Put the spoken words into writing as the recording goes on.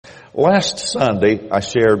Last Sunday, I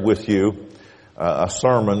shared with you a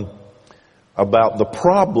sermon about the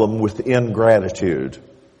problem with ingratitude.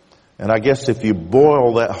 And I guess if you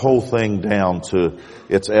boil that whole thing down to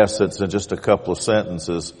its essence in just a couple of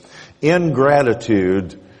sentences,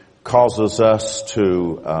 ingratitude causes us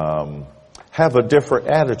to have a different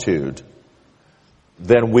attitude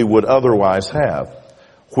than we would otherwise have.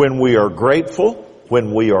 When we are grateful,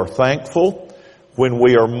 when we are thankful, when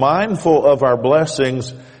we are mindful of our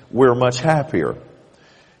blessings, we're much happier.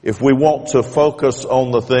 If we want to focus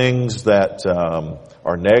on the things that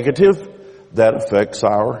are negative, that affects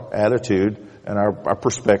our attitude and our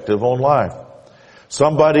perspective on life.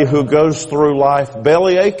 Somebody who goes through life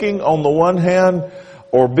belly aching on the one hand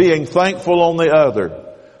or being thankful on the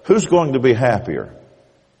other, who's going to be happier?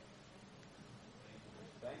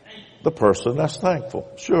 The person that's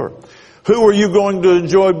thankful, sure. Who are you going to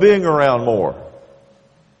enjoy being around more?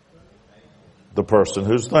 The person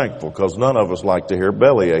who's thankful, because none of us like to hear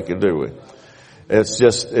belly aching, do we? It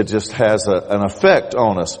just has an effect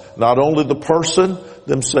on us. Not only the person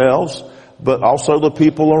themselves, but also the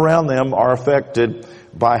people around them are affected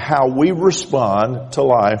by how we respond to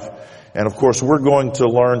life. And of course, we're going to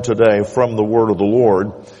learn today from the Word of the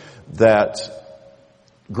Lord that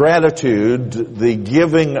gratitude, the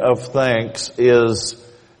giving of thanks, is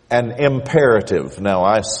an imperative. Now,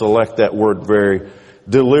 I select that word very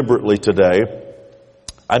deliberately today.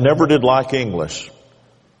 I never did like English.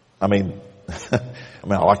 I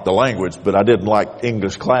like the language, but I didn't like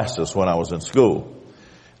English classes when I was in school.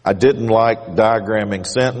 I didn't like diagramming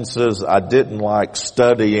sentences. I didn't like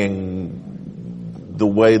studying the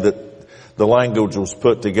way that the language was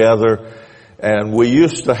put together. And we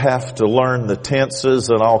used to have to learn the tenses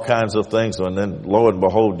and all kinds of things. And then, lo and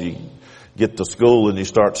behold, you get to school and you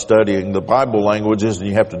start studying the Bible languages and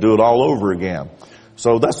you have to do it all over again.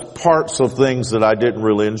 So that's parts of things that I didn't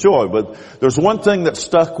really enjoy. But there's one thing that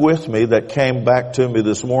stuck with me that came back to me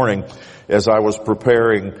this morning as I was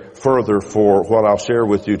preparing further for what I'll share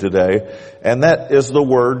with you today. And that is the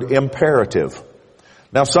word imperative.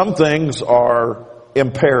 Now, some things are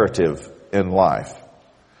imperative in life.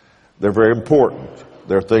 They're very important.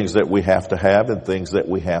 They're things that we have to have and things that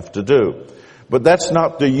we have to do. But that's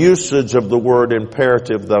not the usage of the word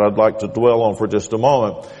imperative that I'd like to dwell on for just a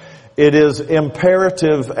moment. It is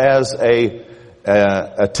imperative as a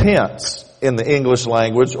tense in the English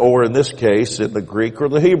language, or in this case, in the Greek or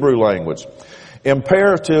the Hebrew language.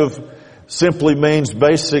 Imperative simply means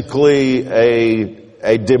basically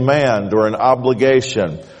a demand or an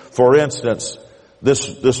obligation. For instance,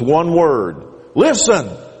 this one word, listen,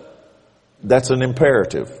 that's an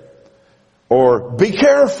imperative. Or be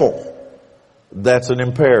careful, that's an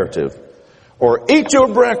imperative. Or eat your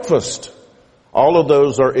breakfast. All of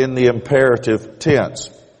those are in the imperative tense.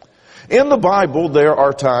 In the Bible, there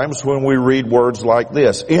are times when we read words like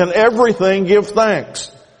this. In everything, give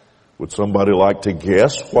thanks. Would somebody like to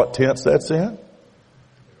guess what tense that's in?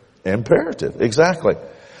 Imperative, exactly.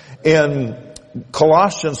 In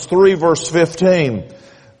Colossians 3 verse 15,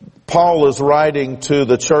 Paul is writing to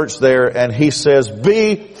the church there and he says,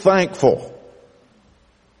 be thankful.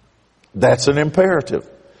 That's an imperative.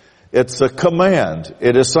 It's a command.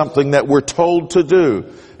 It is something that we're told to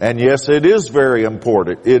do. And yes, it is very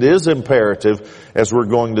important. It is imperative, as we're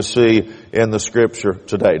going to see in the scripture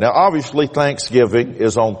today. Now, obviously, Thanksgiving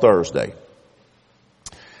is on Thursday.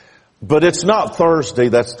 But it's not Thursday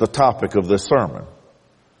that's the topic of this sermon.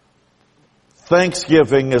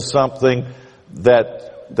 Thanksgiving is something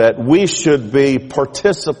that we should be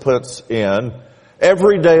participants in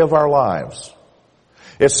every day of our lives.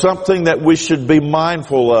 It's something that we should be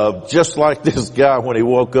mindful of, just like this guy when he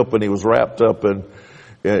woke up and he was wrapped up in,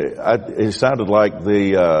 he sounded like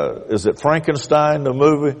is it Frankenstein, the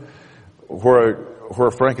movie,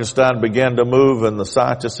 where Frankenstein began to move and the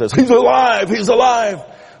scientist says, he's alive, he's alive.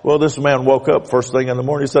 Well, this man woke up first thing in the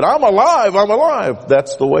morning, he said, I'm alive, I'm alive.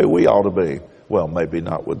 That's the way we ought to be. Well, maybe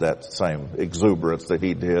not with that same exuberance that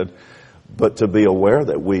he did, but to be aware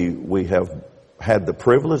that we have had the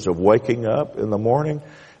privilege of waking up in the morning,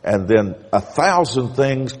 and then 1,000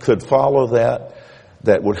 things could follow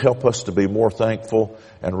that would help us to be more thankful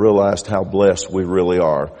and realize how blessed we really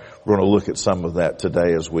are. We're going to look at some of that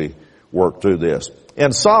today as we work through this.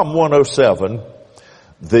 In Psalm 107,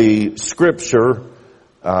 the scripture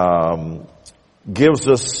gives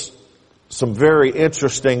us some very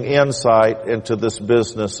interesting insight into this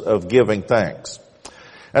business of giving thanks.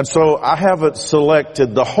 And so I haven't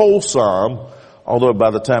selected the whole psalm, although by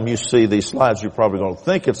the time you see these slides, you're probably going to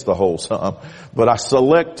think it's the whole psalm. But I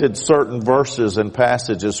selected certain verses and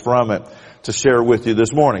passages from it to share with you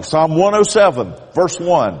this morning. Psalm 107, verse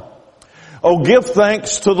 1. Oh, give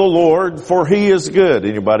thanks to the Lord, for He is good.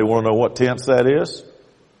 Anybody want to know what tense that is?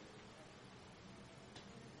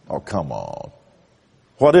 Oh, come on.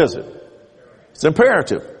 What is it? It's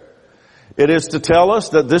imperative. It is to tell us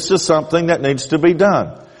that this is something that needs to be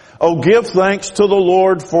done. Oh, give thanks to the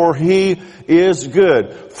Lord, for He is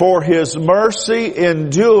good, for His mercy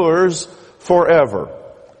endures forever.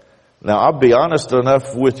 Now, I'll be honest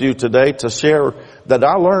enough with you today to share that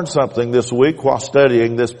I learned something this week while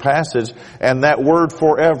studying this passage, and that word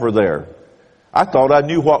forever there. I thought I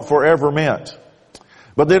knew what forever meant.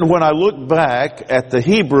 But then when I looked back at the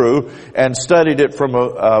Hebrew and studied it from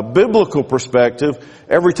a biblical perspective,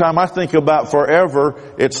 every time I think about forever,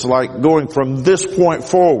 it's like going from this point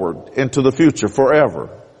forward into the future, forever.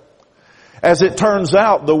 As it turns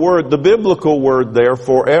out, the biblical word there,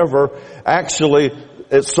 forever, actually,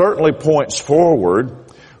 it certainly points forward,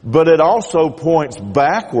 but it also points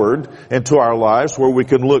backward into our lives where we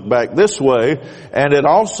can look back this way, and it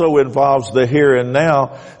also involves the here and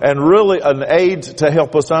now, and really an aid to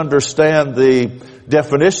help us understand the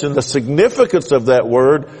definition. The significance of that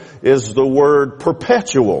word is the word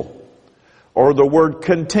perpetual, or the word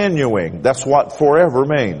continuing. That's what forever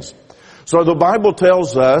means. So the Bible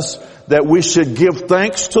tells us that we should give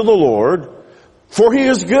thanks to the Lord, for He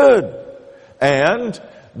is good, and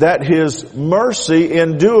that His mercy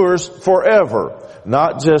endures forever.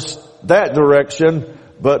 Not just that direction,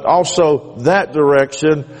 but also that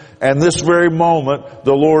direction. And this very moment,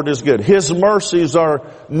 the Lord is good. His mercies are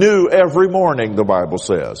new every morning, the Bible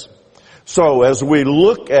says. So as we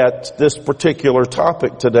look at this particular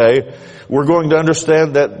topic today, we're going to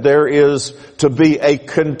understand that there is to be a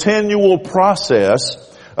continual process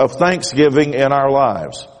of thanksgiving in our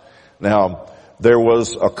lives. Now, there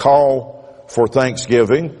was a call for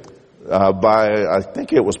Thanksgiving by, I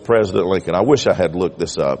think it was President Lincoln. I wish I had looked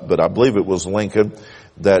this up, but I believe it was Lincoln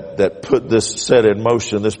that put this, set in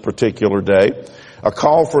motion this particular day. A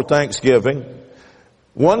call for Thanksgiving.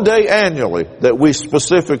 One day annually that we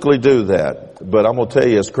specifically do that. But I'm going to tell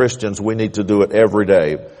you, as Christians, we need to do it every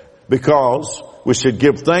day, because we should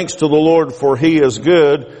give thanks to the Lord, for He is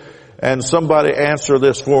good. And somebody answer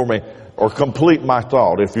this for me, or complete my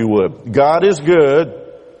thought, if you would. God is good.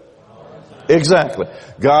 Exactly.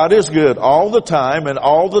 God is good all the time, and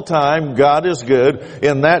all the time God is good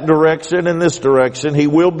in that direction, in this direction. He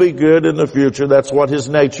will be good in the future. That's what His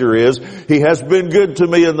nature is. He has been good to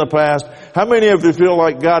me in the past. How many of you feel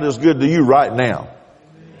like God is good to you right now?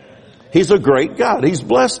 He's a great God. He's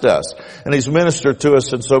blessed us, and He's ministered to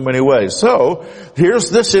us in so many ways. So, here's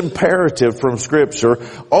this imperative from Scripture.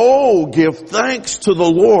 Oh, give thanks to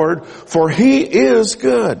the Lord, for He is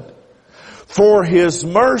good. For His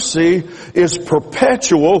mercy is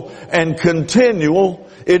perpetual and continual.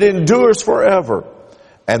 It endures forever.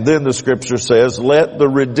 And then the Scripture says, let the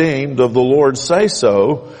redeemed of the Lord say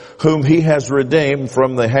so, whom He has redeemed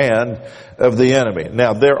from the hand of the enemy.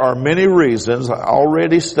 Now, there are many reasons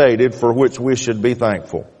already stated for which we should be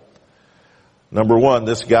thankful. Number one,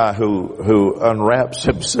 this guy who unwraps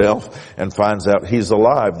himself and finds out he's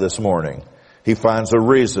alive this morning. He finds a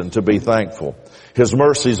reason to be thankful. His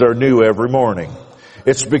mercies are new every morning.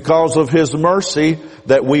 It's because of His mercy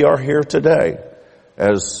that we are here today.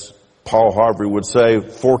 As Paul Harvey would say,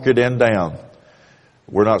 fork it end down.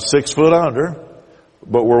 We're not 6 foot under,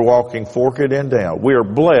 but we're walking fork it end down. We are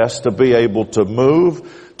blessed to be able to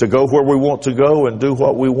move, to go where we want to go, and do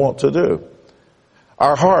what we want to do.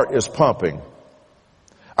 Our heart is pumping.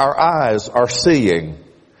 Our eyes are seeing.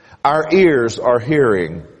 Our ears are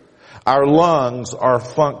hearing. Our lungs are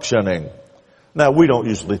functioning. Now, we don't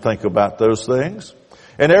usually think about those things.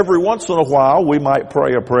 And every once in a while, we might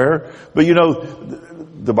pray a prayer. But you know,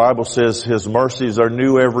 the Bible says His mercies are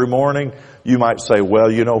new every morning. You might say, well,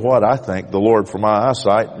 you know what? I thank the Lord for my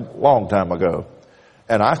eyesight a long time ago.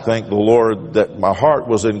 And I thank the Lord that my heart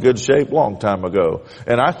was in good shape a long time ago.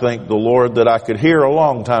 And I thank the Lord that I could hear a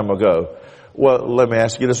long time ago. Well, let me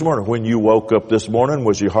ask you this morning, when you woke up this morning,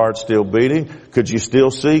 was your heart still beating? Could you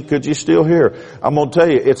still see? Could you still hear? I'm going to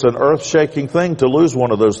tell you, it's an earth-shaking thing to lose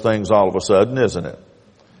one of those things all of a sudden, isn't it?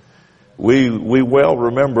 We well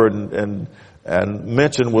remember, and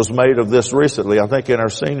mention was made of this recently, I think in our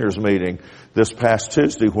seniors meeting this past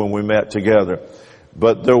Tuesday when we met together.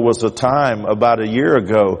 But there was a time about a year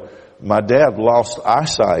ago, my dad lost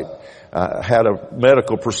eyesight, had a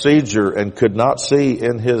medical procedure and could not see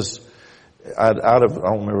in his I don't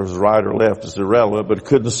remember if it was right or left, it's irrelevant, but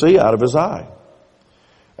couldn't see out of his eye.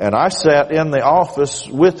 And I sat in the office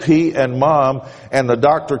with he and Mom, and the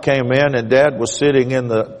doctor came in, and Dad was sitting in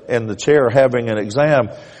the chair having an exam,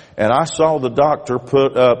 and I saw the doctor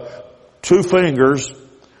put up 2 fingers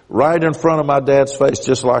right in front of my dad's face,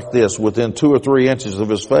 just like this, within 2 or 3 inches of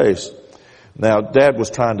his face. Now, Dad was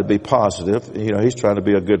trying to be positive. You know, he's trying to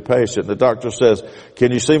be a good patient. The doctor says,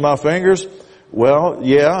 "Can you see my fingers?" "Well,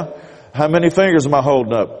 yeah." "How many fingers am I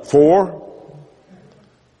holding up?" "4.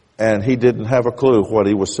 And he didn't have a clue what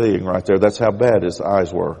he was seeing right there. That's how bad his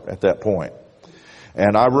eyes were at that point.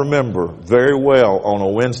 And I remember very well on a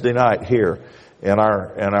Wednesday night here in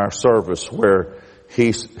our service where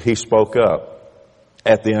he spoke up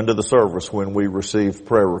at the end of the service when we received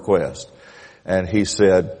prayer requests. And he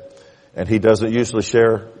said, and he doesn't usually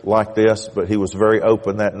share like this, but he was very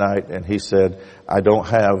open that night, and he said, I'm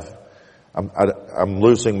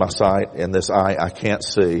losing my sight in this eye. I can't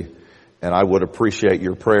see, and I would appreciate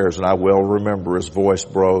your prayers. And I well remember his voice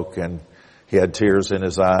broke, and he had tears in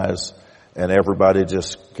his eyes, and everybody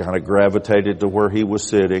just kind of gravitated to where he was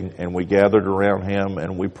sitting, and we gathered around him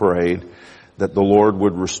and we prayed that the Lord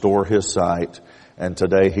would restore his sight. And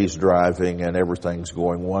today he's driving and everything's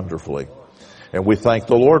going wonderfully. And we thank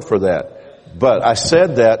the Lord for that. But I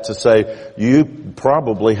said that to say, you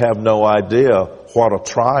probably have no idea what a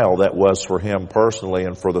trial that was for him personally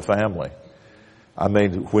and for the family. I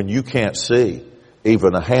mean, when you can't see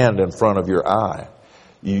even a hand in front of your eye,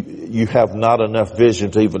 you have not enough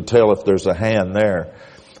vision to even tell if there's a hand there.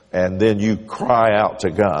 And then you cry out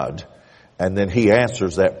to God. And then he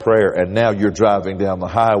answers that prayer. And now you're driving down the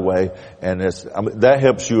highway, and that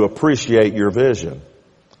helps you appreciate your vision.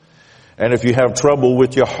 And if you have trouble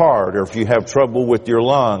with your heart, or if you have trouble with your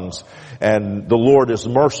lungs, and the Lord is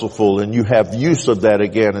merciful and you have use of that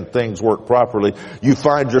again and things work properly, you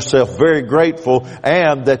find yourself very grateful,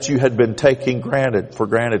 and that you had been taking for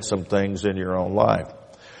granted some things in your own life.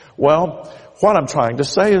 Well, what I'm trying to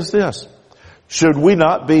say is this. Should we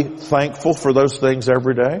not be thankful for those things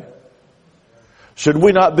every day? Should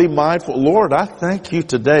we not be mindful? Lord, I thank you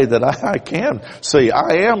today that I can see.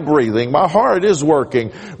 I am breathing. My heart is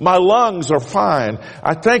working. My lungs are fine.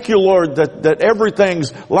 I thank you, Lord, that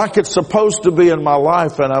everything's like it's supposed to be in my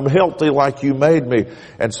life, and I'm healthy like you made me.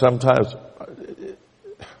 And sometimes,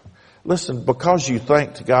 listen, because you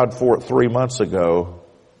thanked God for it 3 months ago,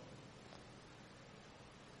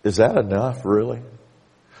 is that enough, really?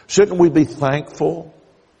 Shouldn't we be thankful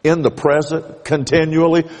in the present,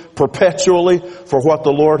 continually, perpetually, for what the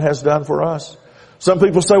Lord has done for us? Some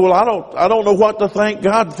people say, well, I don't know what to thank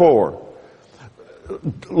God for.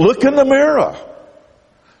 Look in the mirror.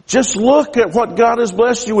 Just look at what God has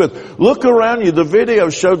blessed you with. Look around you. The video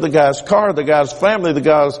showed the guy's car, the guy's family, the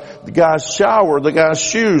guy's shower, the guy's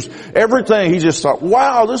shoes, everything. He just thought,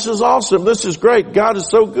 wow, this is awesome. This is great. God is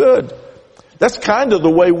so good. That's kind of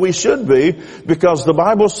the way we should be, because the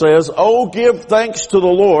Bible says, oh, give thanks to the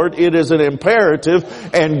Lord. It is an imperative,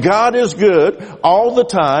 and God is good all the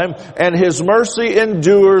time, and His mercy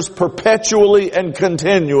endures perpetually and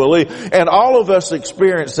continually. And all of us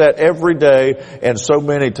experience that every day, and so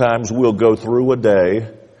many times we'll go through a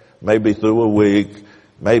day, maybe through a week,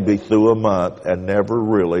 maybe through a month, and never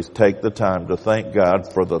really take the time to thank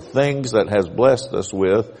God for the things that has blessed us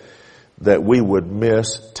with that we would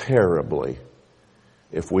miss terribly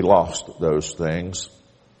if we lost those things.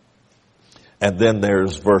 And then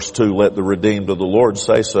there's verse 2, let the redeemed of the Lord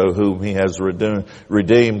say so, whom He has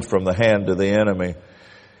redeemed from the hand of the enemy.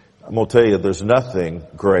 I'm going to tell you, there's nothing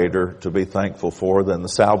greater to be thankful for than the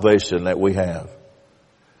salvation that we have.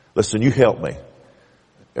 Listen, you help me.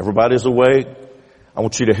 Everybody's awake. I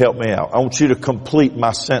want you to help me out. I want you to complete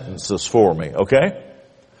my sentences for me, okay?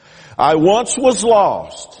 I once was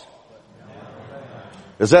lost.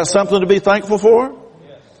 Is that something to be thankful for?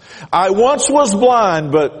 I once was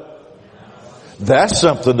blind, but that's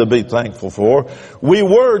something to be thankful for. We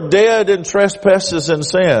were dead in trespasses and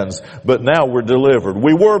sins, but now we're delivered.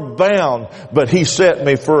 We were bound, but He set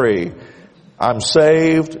me free. I'm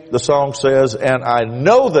saved, the song says, and I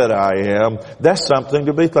know that I am. That's something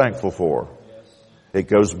to be thankful for. It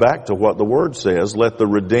goes back to what the Word says. Let the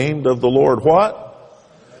redeemed of the Lord what?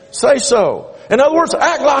 Say so. In other words,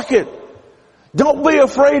 act like it. Don't be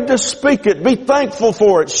afraid to speak it. Be thankful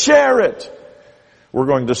for it. Share it. We're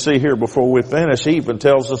going to see here before we finish, He even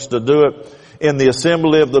tells us to do it in the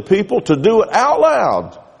assembly of the people, to do it out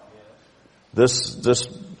loud.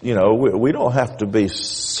 We don't have to be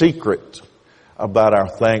secret about our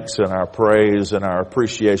thanks and our praise and our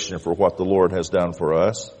appreciation for what the Lord has done for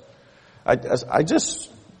us. I just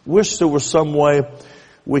wish there was some way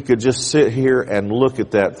we could just sit here and look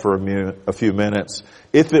at that for a few minutes,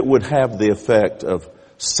 if it would have the effect of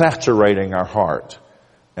saturating our heart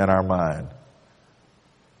and our mind.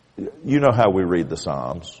 You know how we read the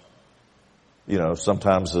Psalms. You know,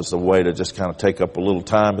 sometimes it's a way to just kind of take up a little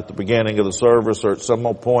time at the beginning of the service or at some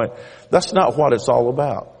point. That's not what it's all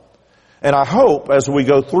about. And I hope as we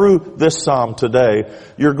go through this psalm today,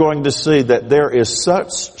 you're going to see that there is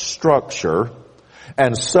such structure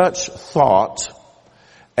and such thought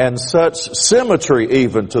and such symmetry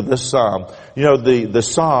even to this psalm. You know, the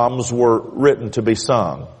psalms were written to be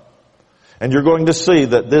sung. And you're going to see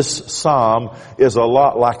that this psalm is a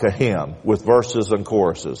lot like a hymn with verses and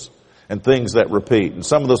choruses and things that repeat. And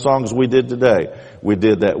some of the songs we did today, we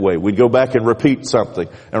did that way. We'd go back and repeat something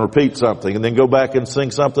and then go back and sing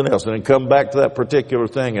something else and then come back to that particular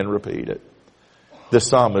thing and repeat it. This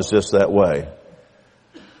psalm is just that way.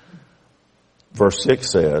 Verse 6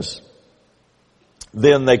 says,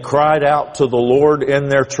 "Then they cried out to the Lord in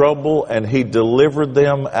their trouble, and He delivered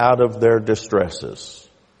them out of their distresses."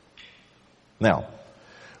 Now,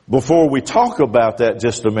 before we talk about that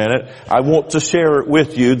just a minute, I want to share it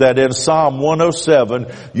with you that in Psalm 107,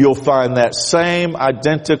 you'll find that same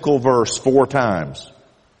identical verse 4 times.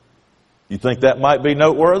 You think that might be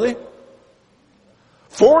noteworthy?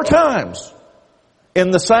 4 times.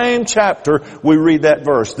 In the same chapter, we read that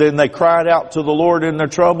verse. Then they cried out to the Lord in their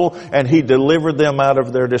trouble, and He delivered them out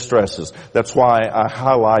of their distresses. That's why I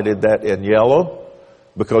highlighted that in yellow,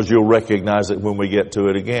 because you'll recognize it when we get to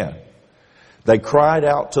it again. They cried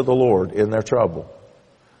out to the Lord in their trouble.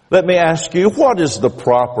 Let me ask you, what is the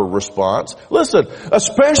proper response? Listen,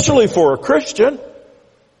 especially for a Christian,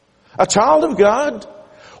 a child of God,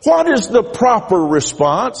 what is the proper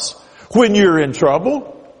response when you're in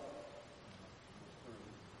trouble?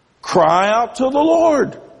 Cry out to the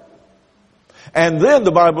Lord. And then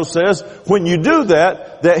the Bible says, when you do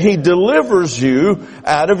that, that He delivers you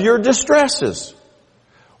out of your distresses.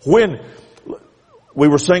 When we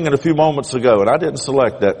were singing a few moments ago, and I didn't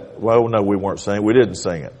select that. Well, no, we weren't singing. We didn't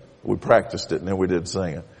sing it. We practiced it and then we didn't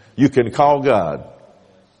sing it. You can call God.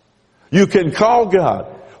 You can call God.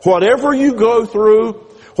 Whatever you go through,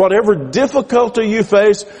 whatever difficulty you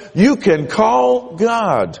face, you can call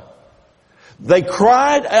God. They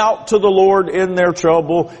cried out to the Lord in their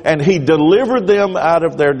trouble, and He delivered them out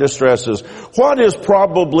of their distresses. What is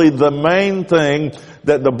probably the main thing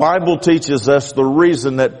that the Bible teaches us, the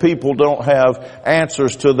reason that people don't have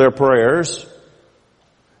answers to their prayers?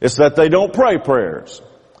 It's that they don't pray prayers.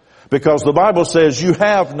 Because the Bible says you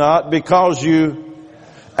have not because you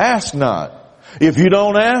ask not. If you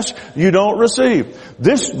don't ask, you don't receive.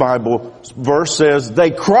 This Bible verse says they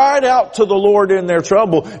cried out to the Lord in their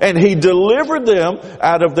trouble, and He delivered them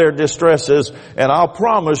out of their distresses. And I'll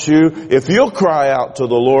promise you, if you'll cry out to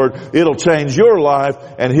the Lord, it'll change your life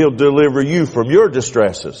and He'll deliver you from your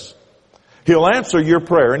distresses. He'll answer your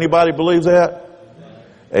prayer. Anybody believe that?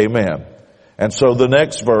 Amen. And so the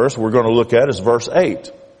next verse we're going to look at is verse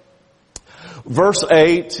 8. Verse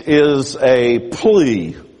 8 is a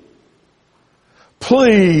plea.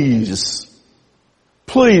 Please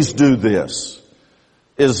do this,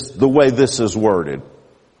 is the way this is worded.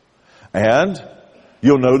 And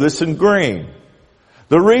you'll notice in green.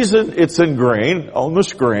 The reason it's in green on the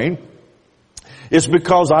screen is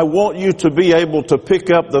because I want you to be able to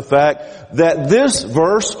pick up the fact that this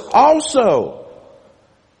verse also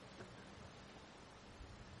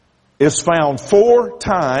is found 4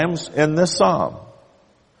 times in this psalm.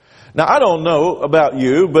 Now, I don't know about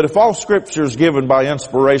you, but if all Scripture is given by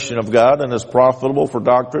inspiration of God and is profitable for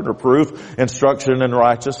doctrine, reproof, instruction in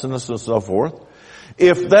righteousness, and so forth,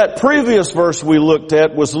 if that previous verse we looked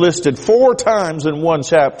at was listed 4 times in one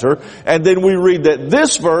chapter, and then we read that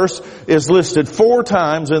this verse is listed 4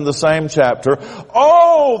 times in the same chapter,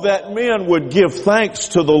 oh, that men would give thanks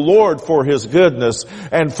to the Lord for His goodness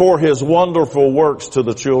and for His wonderful works to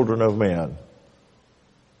the children of men.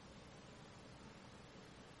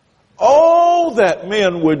 Oh, that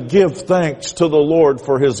men would give thanks to the Lord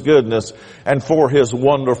for His goodness and for His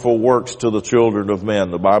wonderful works to the children of men.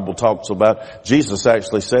 The Bible talks about, Jesus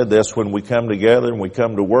actually said this, when we come together and we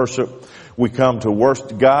come to worship,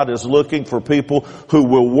 God is looking for people who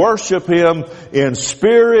will worship Him in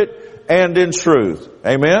spirit and in truth.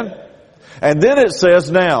 Amen? And then it says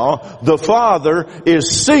now, the Father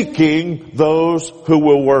is seeking those who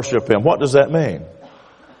will worship Him. What does that mean?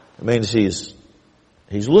 It means He's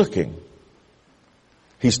looking.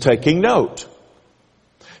 He's taking note.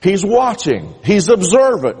 He's watching. He's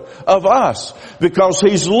observant of us because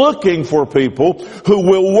He's looking for people who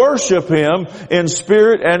will worship Him in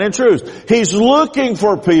spirit and in truth. He's looking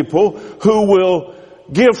for people who will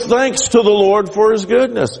give thanks to the Lord for His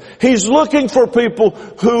goodness. He's looking for people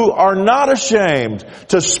who are not ashamed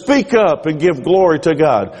to speak up and give glory to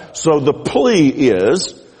God. So the plea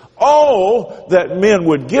is, oh, that men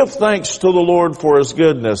would give thanks to the Lord for His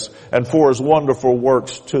goodness and for His wonderful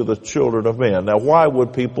works to the children of men. Now, why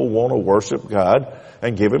would people want to worship God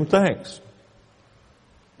and give Him thanks?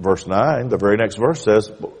 verse 9, the very next verse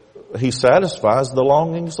says, He satisfies the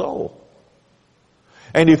longing soul.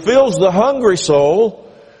 And He fills the hungry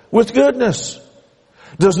soul with goodness.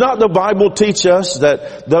 Does not the Bible teach us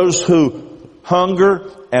that those who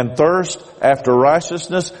hunger and thirst after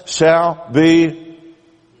righteousness shall be?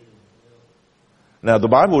 Now the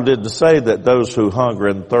Bible didn't say that those who hunger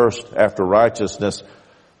and thirst after righteousness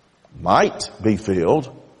might be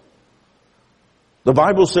filled. The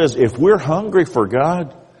Bible says if we're hungry for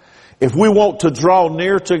God, if we want to draw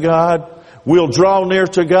near to God, we'll draw near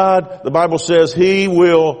to God. The Bible says He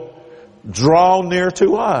will draw near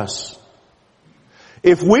to us.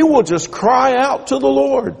 If we will just cry out to the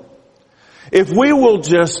Lord, if we will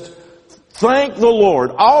just thank the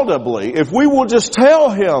Lord audibly, if we will just tell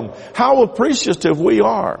Him how appreciative we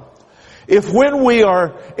are, if when we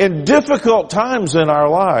are in difficult times in our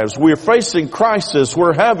lives, we're facing crisis,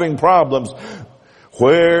 we're having problems,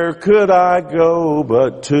 where could I go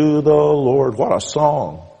but to the Lord? What a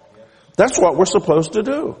song. That's what we're supposed to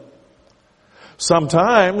do.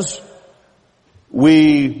 Sometimes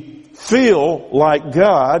we feel like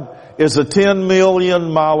God is a 10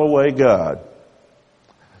 million mile away God.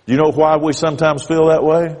 You know why we sometimes feel that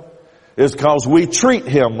way? It's because we treat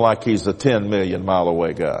Him like He's a 10 million mile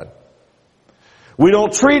away God. We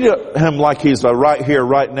don't treat Him like He's a right here,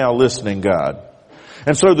 right now listening God.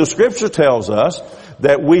 And so the Scripture tells us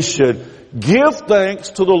that we should give thanks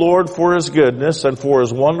to the Lord for His goodness and for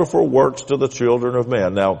His wonderful works to the children of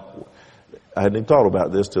men. Now, I hadn't even thought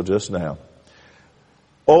about this till just now.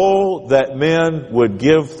 Oh, that men would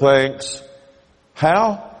give thanks.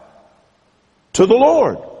 How? To the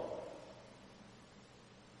Lord.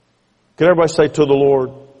 Can everybody say to the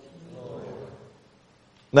Lord?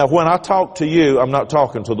 Now, when I talk to you, I'm not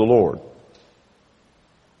talking to the Lord.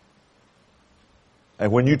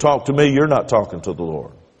 And when you talk to me, you're not talking to the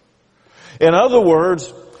Lord. In other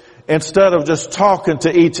words, instead of just talking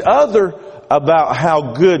to each other about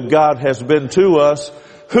how good God has been to us,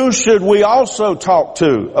 who should we also talk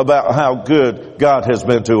to about how good God has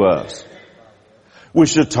been to us? We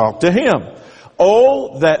should talk to Him.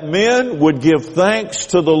 Oh, that men would give thanks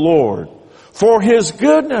to the Lord for His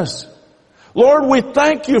goodness. Lord, we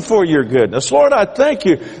thank You for Your goodness. Lord, I thank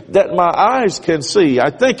You that my eyes can see. I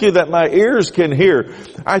thank You that my ears can hear.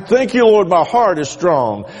 I thank You, Lord, my heart is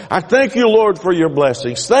strong. I thank You, Lord, for Your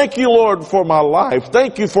blessings. Thank You, Lord, for my life.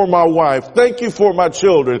 Thank You for my wife. Thank You for my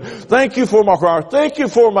children. Thank You for my car. Thank You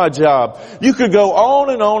for my job. You could go on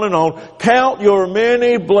and on and on. Count Your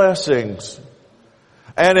many blessings.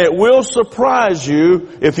 And it will surprise you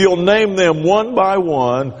if you'll name them one by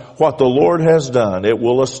one what the Lord has done. It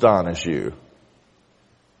will astonish you.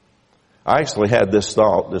 I actually had this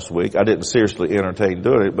thought this week. I didn't seriously entertain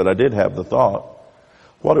doing it, but I did have the thought.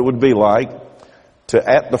 What it would be like to,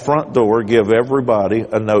 at the front door, give everybody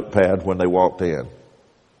a notepad when they walked in.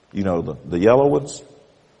 You know, the yellow ones?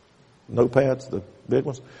 Notepads, the big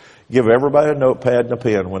ones? Give everybody a notepad and a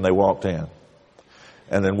pen when they walked in.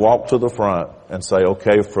 And then walk to the front and say,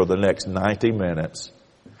 okay, for the next 90 minutes,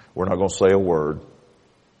 we're not going to say a word.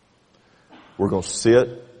 We're going to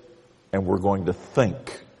sit and we're going to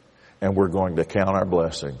think and we're going to count our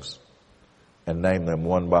blessings and name them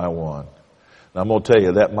one by one. Now I'm going to tell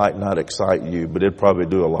you, that might not excite you, but it'd probably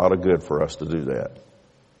do a lot of good for us to do that.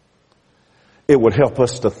 It would help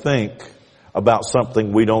us to think about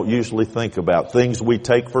something we don't usually think about, things we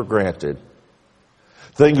take for granted,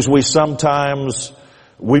 things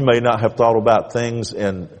we may not have thought about things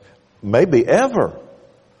in maybe ever.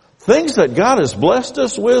 Things that God has blessed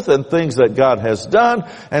us with and things that God has done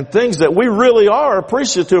and things that we really are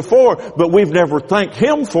appreciative for, but we've never thanked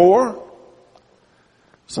Him for.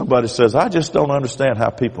 Somebody says, I just don't understand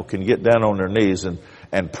how people can get down on their knees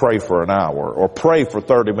and pray for an hour or pray for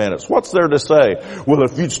 30 minutes. What's there to say? Well,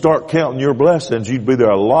 if you'd start counting your blessings, you'd be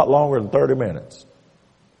there a lot longer than 30 minutes.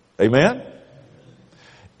 Amen?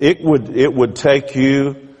 It would take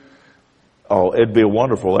you, it'd be a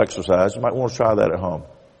wonderful exercise. You might want to try that at home.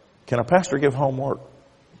 Can a pastor give homework?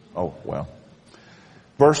 Oh, well.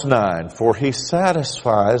 Verse 9, for He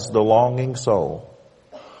satisfies the longing soul,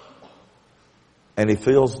 and He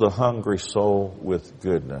fills the hungry soul with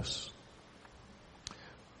goodness.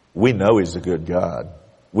 We know He's a good God.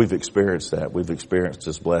 We've experienced that. We've experienced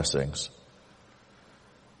His blessings.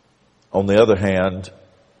 On the other hand,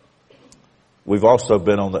 we've also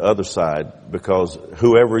been on the other side, because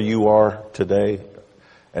whoever you are today,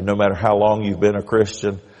 and no matter how long you've been a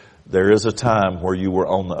Christian, there is a time where you were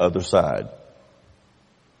on the other side.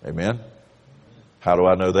 Amen? How do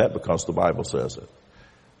I know that? Because the Bible says it.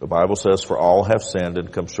 The Bible says, for all have sinned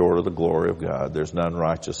and come short of the glory of God. There's none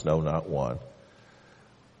righteous, no, not one.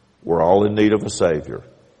 We're all in need of a Savior.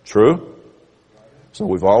 True? So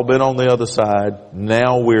we've all been on the other side.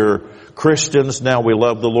 Now we're Christians. Now we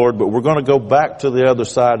love the Lord. But we're going to go back to the other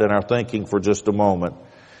side in our thinking for just a moment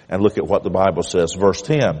and look at what the Bible says. Verse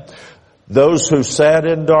 10. Those who sat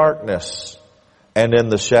in darkness and in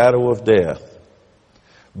the shadow of death,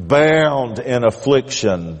 bound in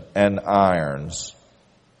affliction and irons,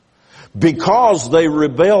 because they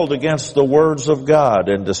rebelled against the words of God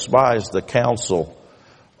and despised the counsel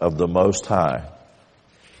of the Most High.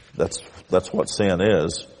 That's what sin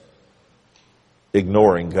is.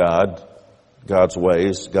 Ignoring God, God's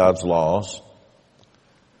ways, God's laws.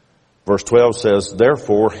 Verse 12 says,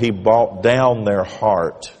 therefore he brought down their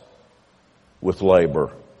heart with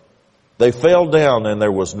labor. They fell down and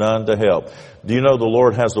there was none to help. Do you know the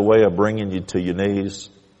Lord has a way of bringing you to your knees?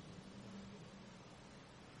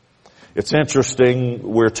 It's interesting,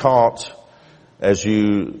 we're taught as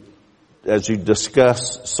you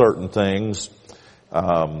discuss certain things,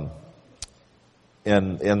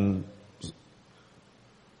 in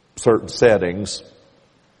certain settings,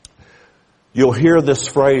 you'll hear this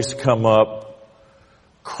phrase come up,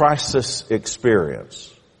 crisis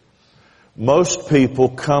experience. Most people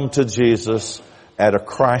come to Jesus at a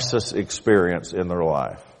crisis experience in their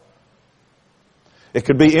life. It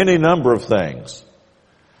could be any number of things.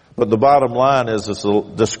 But the bottom line is, it's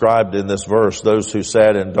described in this verse, those who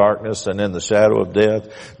sat in darkness and in the shadow of death,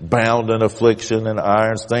 bound in affliction and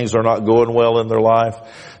irons. Things are not going well in their life.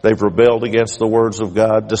 They've rebelled against the words of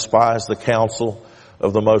God, despised the counsel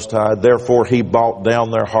of the Most High. Therefore he brought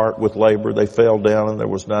down their heart with labor. They fell down and there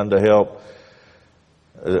was none to help.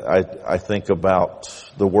 I think about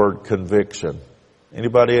the word conviction.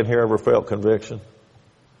 Anybody in here ever felt conviction?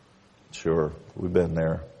 Sure, we've been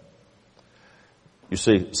there. You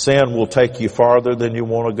see, sin will take you farther than you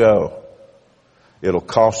want to go. It'll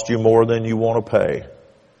cost you more than you want to pay.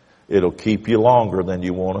 It'll keep you longer than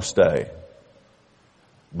you want to stay.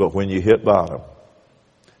 But when you hit bottom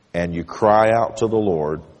and you cry out to the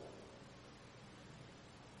Lord,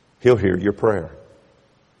 He'll hear your prayer.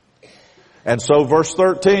 And so verse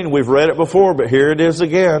 13, we've read it before, but here it is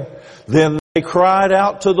again. Then they cried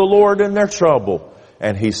out to the Lord in their trouble,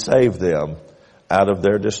 and He saved them out of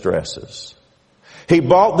their distresses. He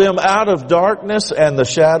brought them out of darkness and the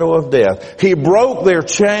shadow of death. He broke their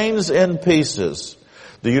chains in pieces.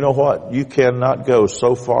 Do you know what? You cannot go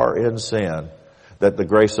so far in sin that the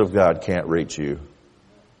grace of God can't reach you.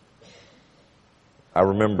 I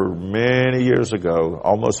remember many years ago,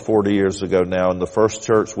 almost 40 years ago now, in the first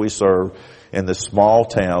church we served in this small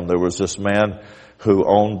town, there was this man who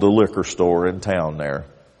owned the liquor store in town there.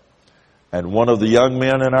 And one of the young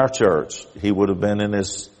men in our church, he would have been in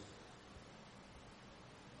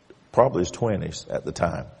probably his 20s at the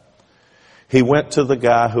time. He went to the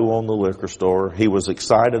guy who owned the liquor store. He was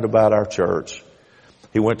excited about our church.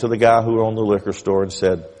 He went to the guy who owned the liquor store and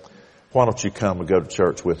said, why don't you come and go to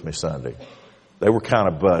church with me Sunday? They were kind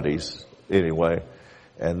of buddies anyway.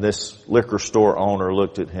 And this liquor store owner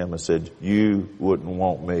looked at him and said, you wouldn't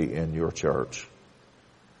want me in your church.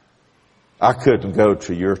 I couldn't go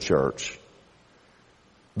to your church.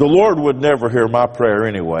 The Lord would never hear my prayer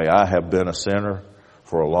anyway. I have been a sinner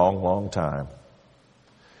for a long, long time.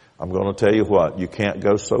 I'm going to tell you what, you can't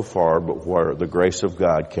go so far but where the grace of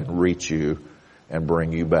God can reach you and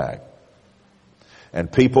bring you back.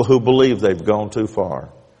 And people who believe they've gone too far,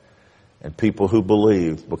 and people who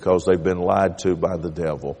believe because they've been lied to by the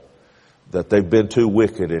devil, that they've been too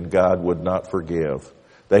wicked and God would not forgive,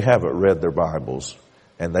 they haven't read their Bibles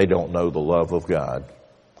and they don't know the love of God.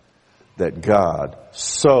 That God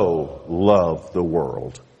so loved the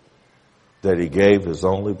world that He gave His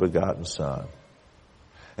only begotten Son.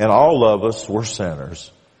 And all of us were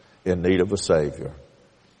sinners in need of a Savior.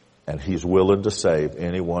 And He's willing to save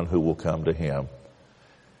anyone who will come to Him.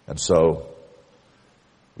 And so,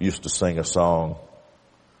 we used to sing a song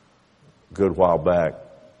a good while back.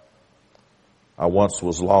 I once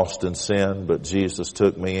was lost in sin, but Jesus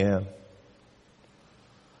took me in.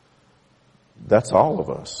 That's all of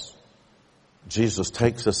us. Jesus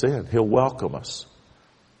takes us in. He'll welcome us.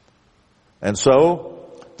 And so,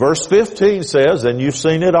 verse 15 says, and you've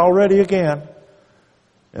seen it already again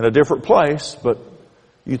in a different place, but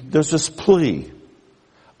there's this plea.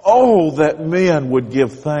 Oh, that men would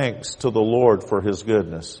give thanks to the Lord for His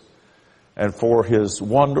goodness and for His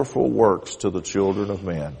wonderful works to the children of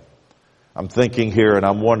men. I'm thinking here and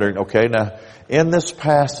I'm wondering, okay, now in this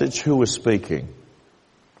passage, who is speaking?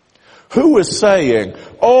 Who is saying,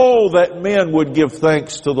 oh, that men would give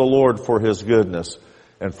thanks to the Lord for His goodness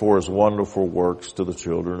and for His wonderful works to the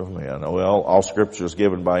children of men? Well, all Scripture is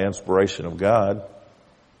given by inspiration of God.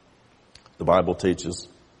 The Bible teaches.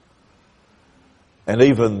 And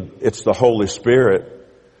even it's the Holy Spirit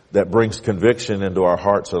that brings conviction into our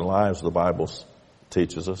hearts and lives, the Bible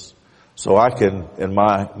teaches us. So I can, in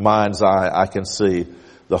my mind's eye, I can see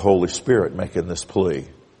the Holy Spirit making this plea.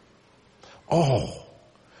 Oh,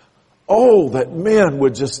 that men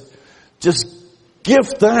would just give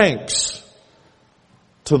thanks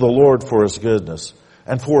to the Lord for His goodness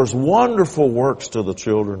and for His wonderful works to the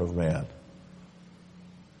children of man.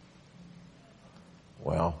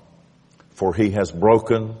 Well, for He has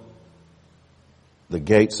broken the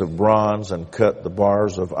gates of bronze and cut the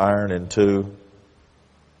bars of iron in two.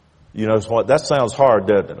 You know what? That sounds hard,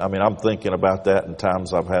 doesn't it? I mean, I'm thinking about that in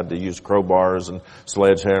times I've had to use crowbars and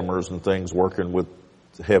sledgehammers and things working with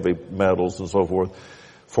heavy metals and so forth.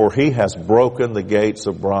 For He has broken the gates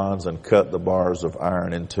of bronze and cut the bars of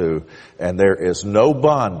iron in two. And there is no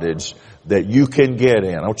bondage that you can get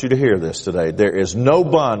in. I want you to hear this today. There is no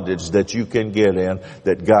bondage that you can get in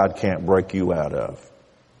that God can't break you out of.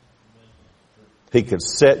 He can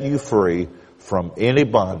set you free from any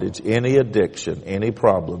bondage, any addiction, any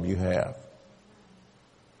problem you have.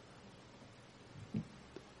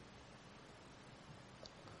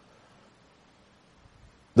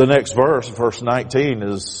 The next verse, verse 19,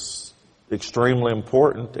 is extremely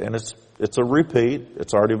important, and it's a repeat.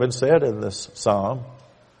 It's already been said in this psalm.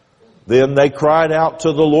 Then they cried out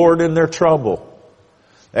to the Lord in their trouble,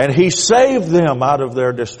 and He saved them out of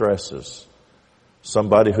their distresses.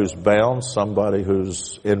 Somebody who's bound, somebody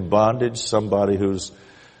who's in bondage, somebody whose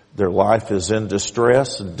their life is in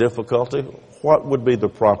distress and difficulty. What would be the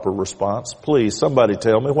proper response? Please, somebody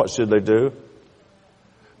tell me, what should they do?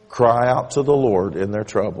 Cry out to the Lord in their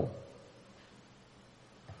trouble.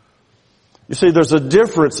 You see, there's a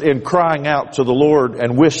difference in crying out to the Lord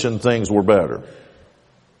and wishing things were better.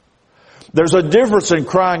 There's a difference in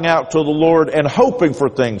crying out to the Lord and hoping for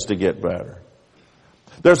things to get better.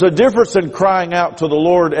 There's a difference in crying out to the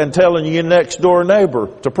Lord and telling your next door neighbor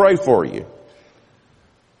to pray for you.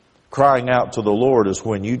 Crying out to the Lord is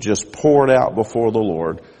when you just pour it out before the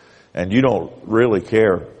Lord and you don't really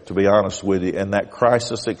care, to be honest with you, in that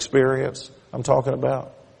crisis experience I'm talking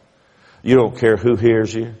about. You don't care who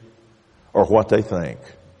hears you or what they think.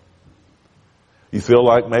 You feel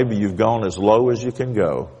like maybe you've gone as low as you can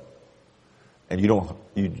go and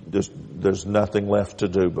there's nothing left to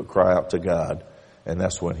do but cry out to God. And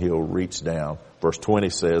that's when He'll reach down. Verse 20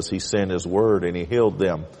 says, He sent His word and He healed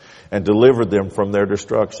them and delivered them from their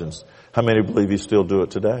destructions. How many believe He still do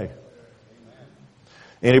it today?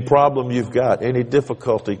 Any problem you've got, any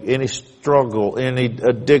difficulty, any struggle, any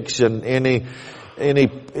addiction, any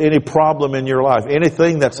problem in your life,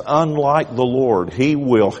 anything that's unlike the Lord, He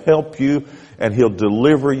will help you and He'll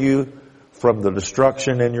deliver you from the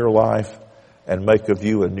destruction in your life and make of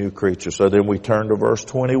you a new creature. So then we turn to verse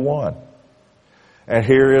 21. And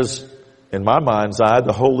here is, in my mind's eye,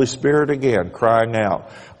 the Holy Spirit again crying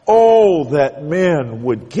out, oh, that men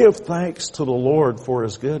would give thanks to the Lord for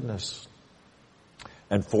His goodness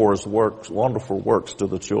and for His works, wonderful works to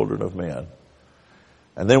the children of men.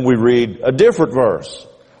 And then we read a different verse,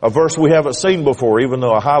 a verse we haven't seen before, even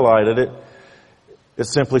though I highlighted it. It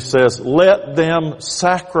simply says, let them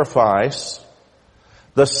sacrifice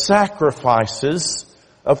the sacrifices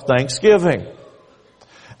of thanksgiving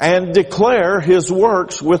and declare His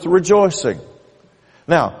works with rejoicing.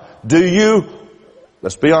 Now,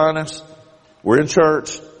 let's be honest, we're in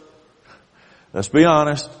church, let's be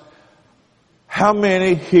honest, how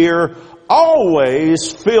many here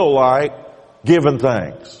always feel like giving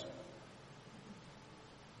thanks?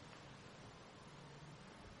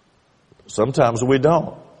 Sometimes we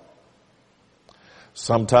don't.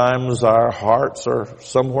 Sometimes our hearts are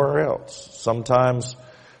somewhere else. Sometimes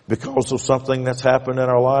because of something that's happened in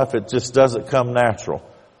our life, it just doesn't come natural.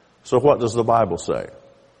 So what does the Bible say?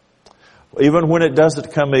 Even when it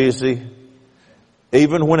doesn't come easy,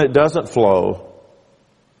 even when it doesn't flow,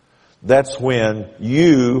 that's when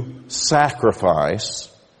you sacrifice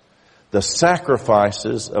the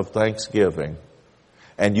sacrifices of thanksgiving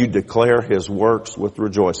and you declare His works with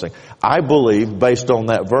rejoicing. I believe, based on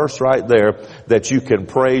that verse right there, that you can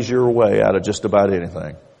praise your way out of just about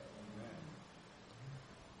anything.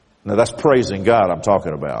 Now that's praising God I'm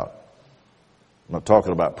talking about. I'm not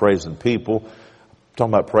talking about praising people. I'm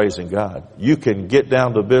talking about praising God. You can get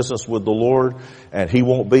down to business with the Lord and He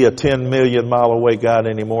won't be a 10 million mile away God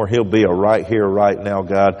anymore. He'll be a right here, right now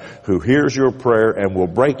God who hears your prayer and will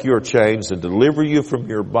break your chains and deliver you from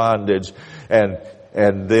your bondage.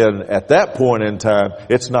 And then at that point in time,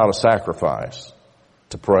 it's not a sacrifice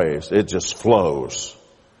to praise. It just flows.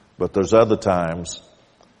 But there's other times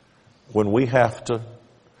when we have to.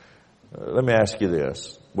 Let me ask you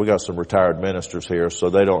this. We got some retired ministers here, so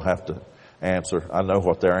they don't have to answer. I know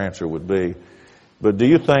what their answer would be. But do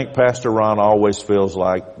you think Pastor Ron always feels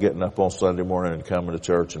like getting up on Sunday morning and coming to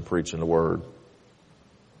church and preaching the Word?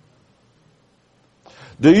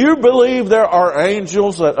 Do you believe there are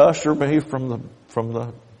angels that usher me from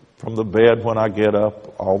the bed when I get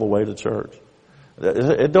up all the way to church?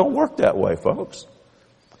 It don't work that way, folks.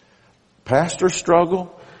 Pastors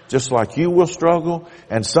struggle just like you will struggle,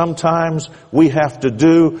 and sometimes we have to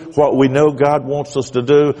do what we know God wants us to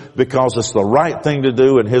do because it's the right thing to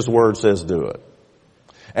do and His Word says do it.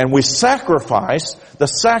 And we sacrifice the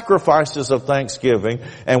sacrifices of thanksgiving,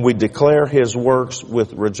 and we declare His works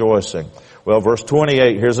with rejoicing. Well, verse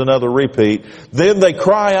 28, here's another repeat. Then they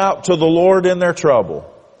cry out to the Lord in their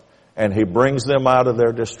trouble, and He brings them out of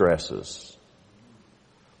their distresses.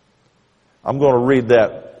 I'm going to read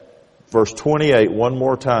that verse 28 one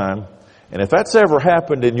more time. And if that's ever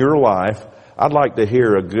happened in your life, I'd like to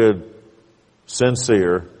hear a good,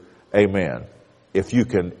 sincere amen. If you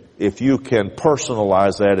can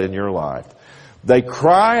personalize that in your life. They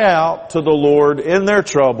cry out to the Lord in their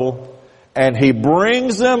trouble, and He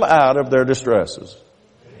brings them out of their distresses.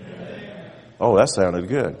 Amen. Oh, that sounded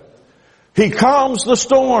good. He calms the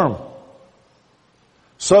storm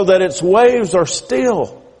so that its waves are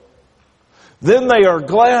still. Then they are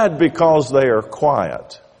glad because they are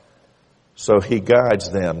quiet. So He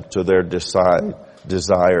guides them to their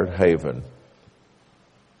desired haven.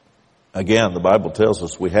 Again, the Bible tells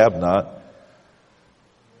us we have not.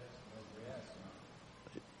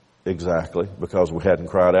 Exactly, because we hadn't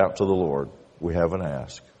cried out to the Lord. We haven't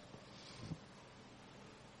asked.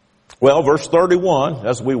 Well, verse 31,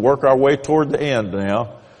 as we work our way toward the end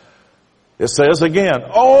now, it says again,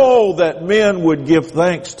 oh, that men would give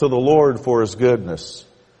thanks to the Lord for His goodness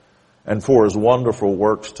and for His wonderful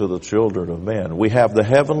works to the children of men. We have the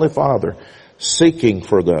Heavenly Father seeking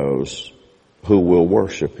for those who will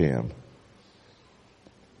worship Him.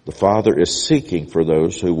 The Father is seeking for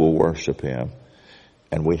those who will worship Him.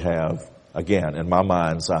 And we have, again, in my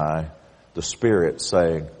mind's eye, the Spirit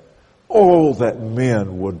saying, oh, that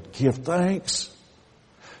men would give thanks.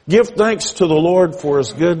 Give thanks to the Lord for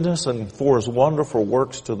His goodness and for His wonderful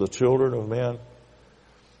works to the children of men.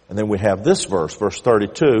 And then we have this verse, verse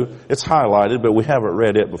 32. It's highlighted, but we haven't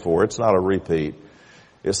read it before. It's not a repeat.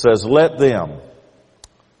 It says, let them,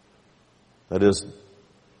 that is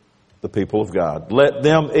the people of God, let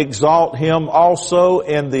them exalt Him also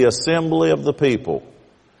in the assembly of the people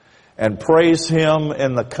and praise Him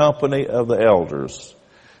in the company of the elders.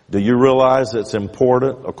 Do you realize it's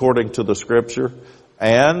important, according to the Scripture,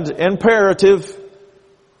 and imperative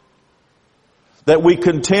that we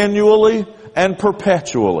continually and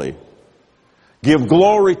perpetually give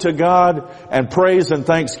glory to God and praise and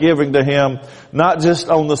thanksgiving to Him, not just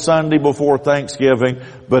on the Sunday before Thanksgiving,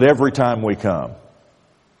 but every time we come.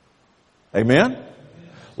 Amen?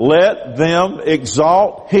 Let them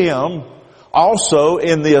exalt Him also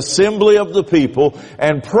in the assembly of the people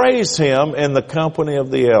and praise Him in the company of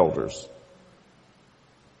the elders.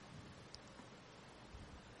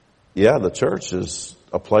 Yeah, the church is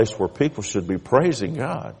a place where people should be praising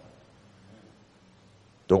God.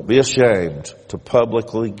 Don't be ashamed to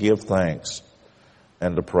publicly give thanks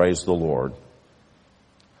and to praise the Lord.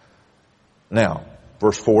 Now,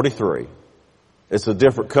 verse 43. It's a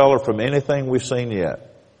different color from anything we've seen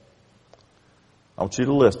yet. I want you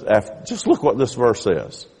to listen. Just look what this verse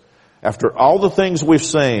says. After all the things we've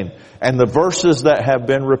seen and the verses that have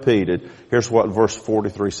been repeated, here's what verse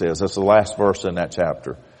 43 says. That's the last verse in that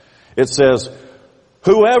chapter. It says,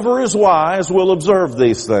 whoever is wise will observe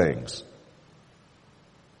these things,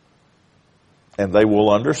 and they will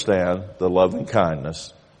understand the loving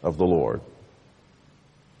kindness of the Lord.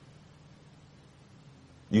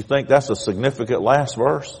 You think that's a significant last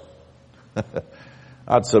verse?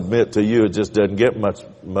 I'd submit to you it just doesn't get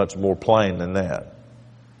much more plain than that.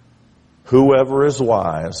 Whoever is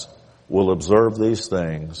wise will observe these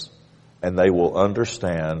things, and they will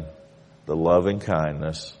understand the loving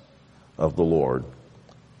kindness of the Lord.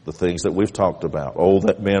 The things that we've talked about. Oh,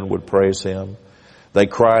 that men would praise Him. They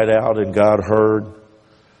cried out and God heard.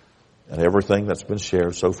 And everything that's been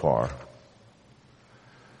shared so far.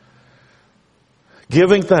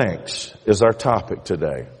 Giving thanks is our topic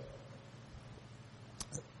today.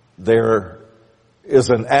 There is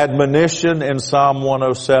an admonition in Psalm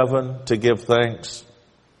 107 to give thanks.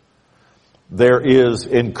 There is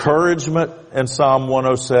encouragement in Psalm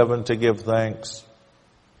 107 to give thanks.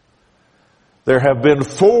 There have been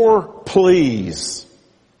 4 pleas.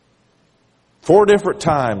 4 different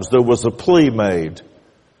times there was a plea made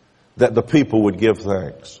that the people would give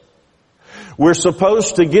thanks. We're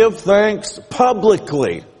supposed to give thanks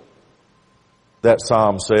publicly, that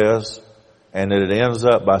psalm says, And it ends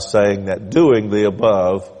up by saying that doing the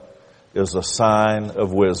above is a sign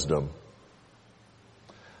of wisdom.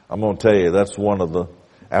 I'm going to tell you, that's one of the,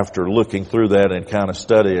 after looking through that and kind of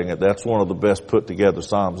studying it, that's one of the best put together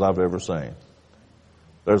Psalms I've ever seen.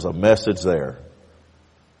 There's a message there.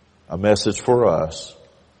 A message for us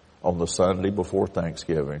on the Sunday before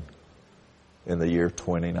Thanksgiving in the year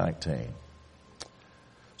 2019.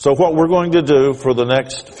 So what we're going to do for the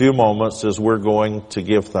next few moments is we're going to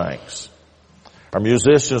give thanks. Our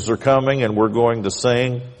musicians are coming and we're going to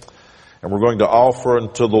sing and we're going to offer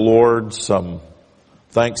unto the Lord some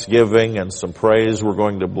thanksgiving and some praise. We're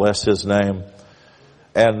going to bless His name.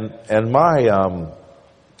 And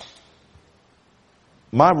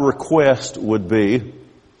my request would be,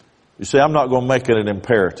 you see, I'm not going to make it an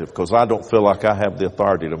imperative because I don't feel like I have the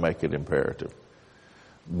authority to make it imperative.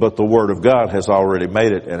 But the Word of God has already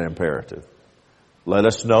made it an imperative. Let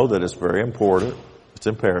us know that it's very important. It's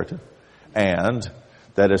imperative. And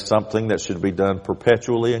that is something that should be done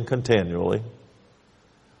perpetually and continually.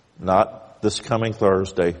 Not this coming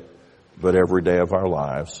Thursday, but every day of our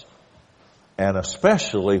lives. And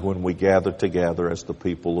especially when we gather together as the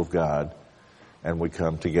people of God and we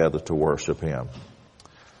come together to worship Him.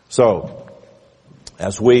 So,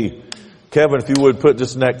 Kevin, if you would put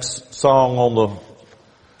this next song on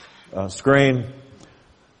the screen.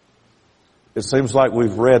 It seems like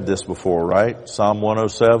we've read this before, right? Psalm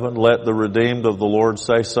 107, let the redeemed of the Lord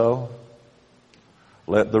say so.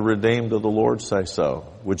 Let the redeemed of the Lord say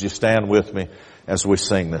so. Would you stand with me as we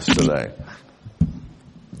sing this today?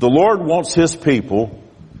 The Lord wants His people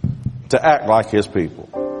to act like His people.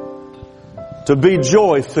 To be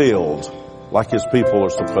joy-filled like His people are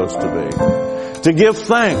supposed to be. To give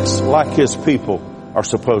thanks like His people are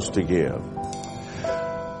supposed to give.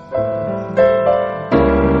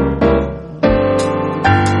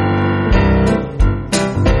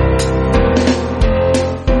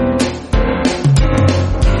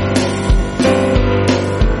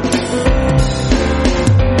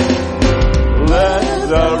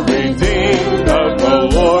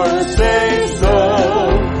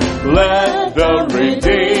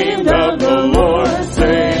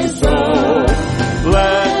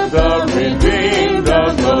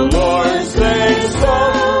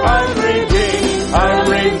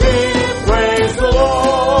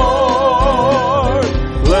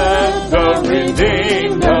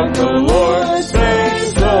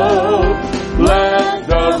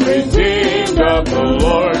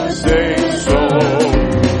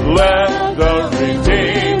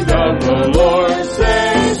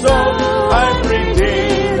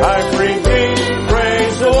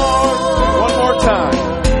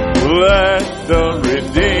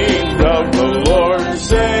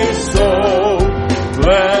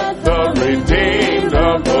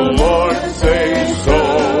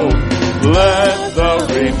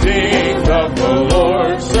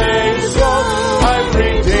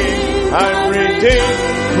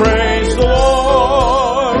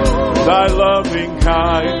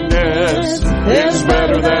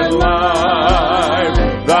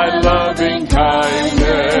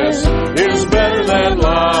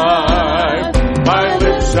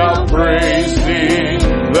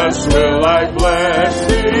 Will I bless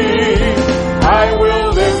Thee? I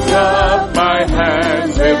will lift up my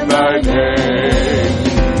hands in Thy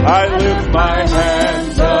name. I lift my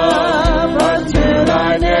hands up unto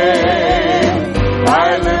Thy name.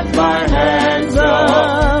 I lift my hands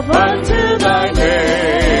up unto Thy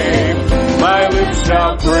name. My lips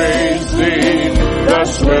shall praise Thee,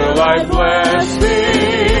 thus will I bless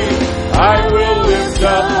Thee. I will lift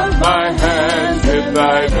up my hands in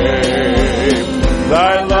Thy name.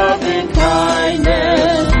 Thy loving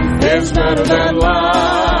kindness is better than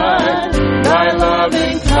life. Thy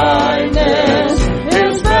loving kindness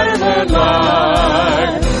is better than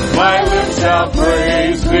life. My lips shall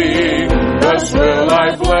praise Thee, thus will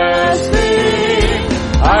I bless Thee.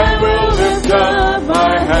 I will lift up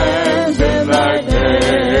my hands in Thy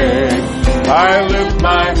name. I lift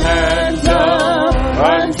my hands up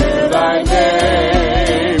unto Thy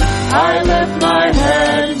name. I lift my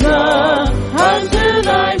hands up unto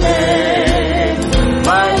Thy name.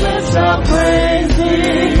 My lips shall praise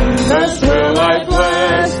Thee, thus will I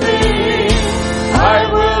bless Thee.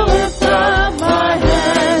 I will lift up my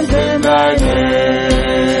hands in Thy name.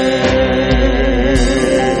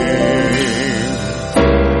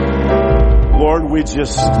 Lord, we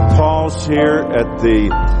just pause here at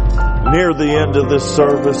near the end of this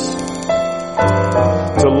service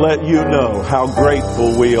to let You know how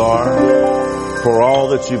grateful we are for all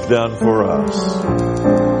that You've done for us.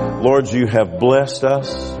 Lord, You have blessed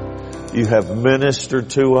us. You have ministered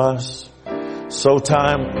to us.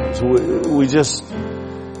 Sometimes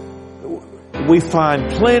we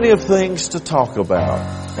find plenty of things to talk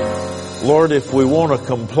about. Lord, if we want to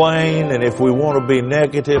complain and if we want to be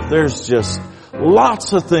negative, there's just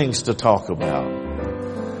lots of things to talk about.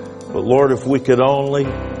 But Lord, if we could only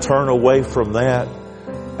turn away from that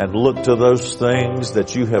and look to those things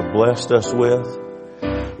that you have blessed us with.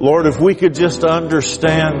 Lord, if we could just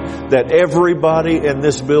understand that everybody in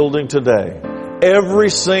this building today, every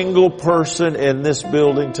single person in this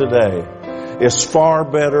building today is far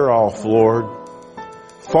better off, Lord,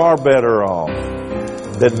 far better off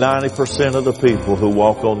than 90% of the people who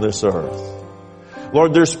walk on this earth.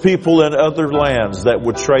 Lord, there's people in other lands that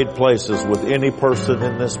would trade places with any person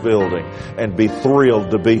in this building and be thrilled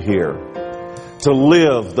to be here, to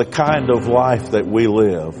live the kind of life that we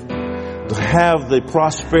live, to have the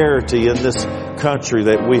prosperity in this country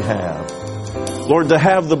that we have. Lord, to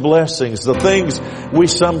have the blessings, the things we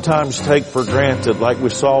sometimes take for granted, like we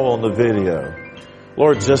saw on the video.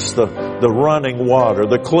 Lord, just the running water,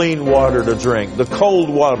 the clean water to drink, the cold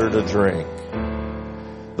water to drink.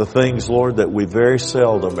 The things, Lord, that we very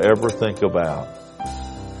seldom ever think about.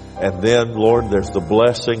 And then, Lord, there's the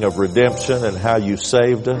blessing of redemption and how you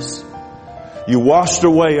saved us. You washed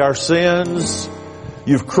away our sins.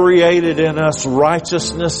 You've created in us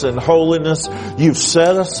righteousness and holiness. You've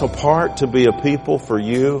set us apart to be a people for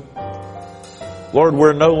you. Lord,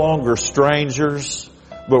 we're no longer strangers,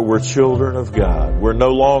 but we're children of God. We're no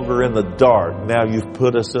longer in the dark. Now you've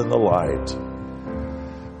put us in the light.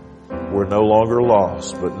 We're no longer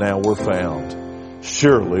lost, but now we're found.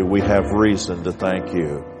 Surely we have reason to thank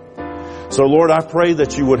you. So Lord, I pray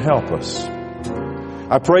that you would help us.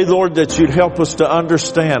 I pray, Lord, that you'd help us to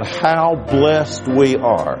understand how blessed we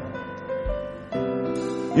are.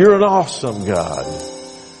 You're an awesome God,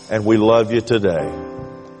 and we love you today.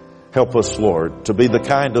 Help us, Lord, to be the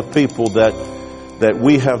kind of people that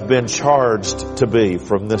we have been charged to be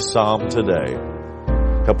from this psalm today.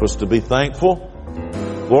 Help us to be thankful.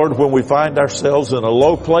 Lord, when we find ourselves in a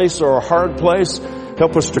low place or a hard place,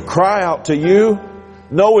 help us to cry out to you,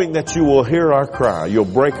 knowing that you will hear our cry. You'll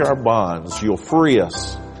break our bonds. You'll free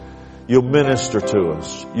us. You'll minister to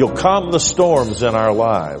us. You'll calm the storms in our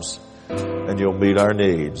lives, and you'll meet our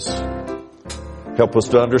needs. Help us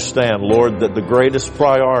to understand, Lord, that the greatest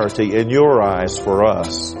priority in your eyes for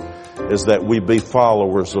us is that we be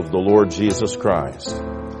followers of the Lord Jesus Christ.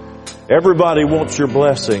 Everybody wants your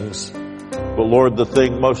blessings. But Lord, the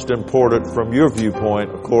thing most important from your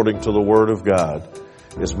viewpoint, according to the Word of God,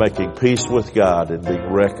 is making peace with God and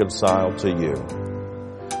being reconciled to you.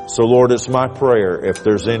 So Lord, it's my prayer, if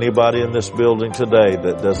there's anybody in this building today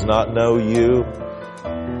that does not know you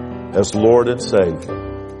as Lord and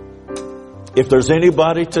Savior, if there's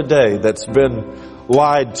anybody today that's been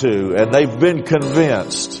lied to and they've been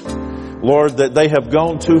convinced, Lord, that they have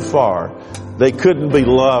gone too far, they couldn't be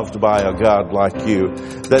loved by a God like you,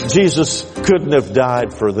 that Jesus couldn't have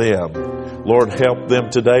died for them. Lord, help them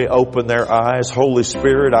today. Open their eyes. Holy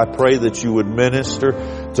Spirit, I pray that you would minister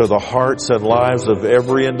to the hearts and lives of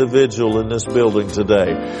every individual in this building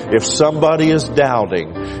today. If somebody is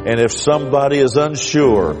doubting, and if somebody is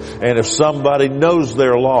unsure, and if somebody knows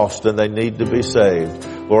they're lost and they need to be saved,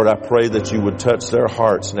 Lord, I pray that you would touch their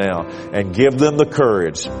hearts now and give them the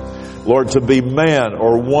courage, Lord, to be man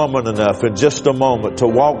or woman enough in just a moment to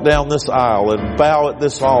walk down this aisle and bow at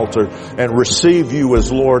this altar and receive you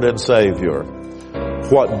as Lord and Savior.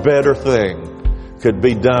 What better thing could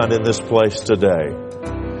be done in this place today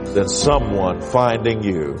than someone finding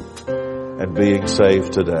you and being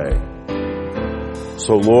saved today?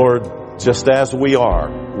 So Lord, just as we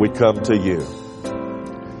are, we come to you.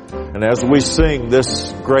 And as we sing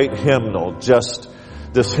this great hymnal, just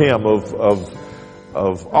this hymn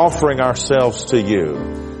of offering ourselves to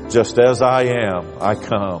you, just as I am, I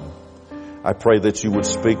come. I pray that you would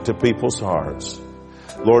speak to people's hearts.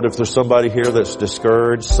 Lord, if there's somebody here that's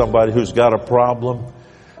discouraged, somebody who's got a problem,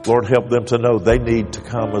 Lord, help them to know they need to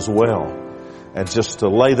come as well. And just to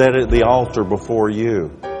lay that at the altar before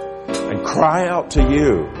you and cry out to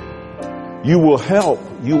you. You will help,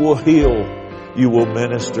 you will heal, you will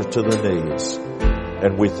minister to the needs.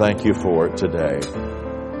 And we thank you for it today.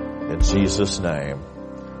 In Jesus' name,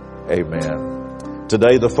 amen.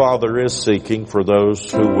 Today the Father is seeking for those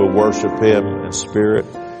who will worship Him in spirit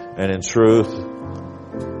and in truth.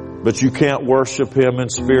 But you can't worship Him in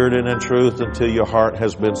spirit and in truth until your heart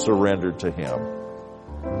has been surrendered to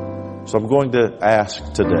Him. So I'm going to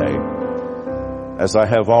ask today, as I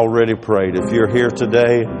have already prayed, if you're here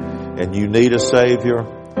today and you need a Savior,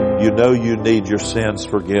 you know you need your sins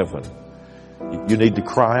forgiven. You need to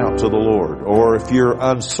cry out to the Lord. Or if you're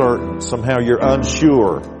uncertain, somehow you're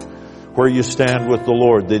unsure where you stand with the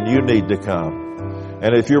Lord, then you need to come.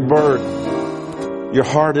 And if you're burdened, your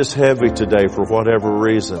heart is heavy today for whatever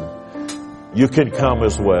reason, you can come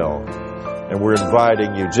as well. And we're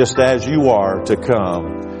inviting you, just as you are, to come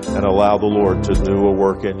and allow the Lord to do a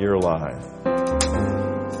work in your life.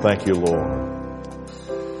 Thank you, Lord.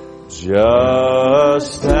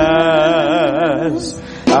 Just as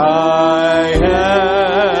I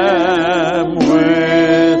am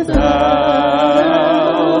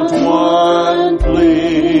without one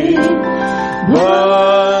plea,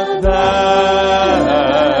 but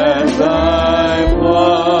that thy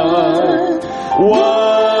blood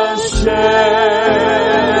was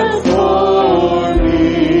shed for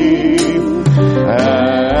me,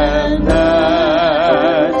 and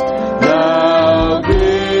that thou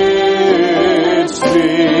didst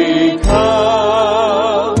become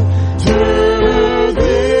to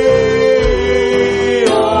thee,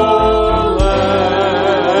 O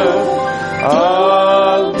Lamb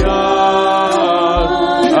of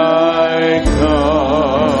God, I come.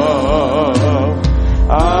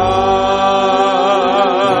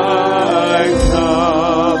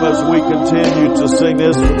 As we continue to sing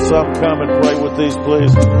this, would some come and pray with these,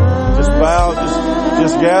 please? Just bow,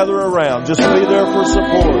 just gather around. Just be there for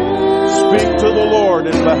support. Speak to the Lord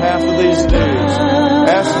in behalf of these needs.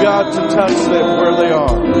 Ask God to touch them where they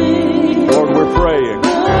are. Lord, we're praying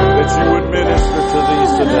that you would minister to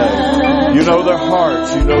these today. You know their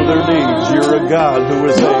hearts. You know their needs. You're a God who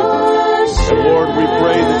is able. And Lord, we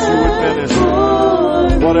pray that you would minister.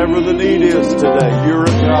 Whatever the need is today, you're a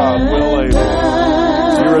God well able.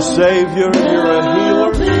 You're a Savior. You're a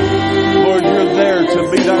healer. Lord, you're there to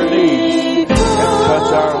meet our needs and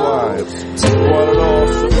touch our lives. What an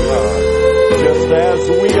awesome God. Just as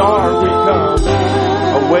we are, we come,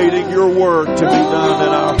 awaiting your word to be done in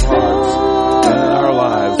our hearts and in our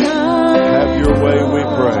lives. Have your way, we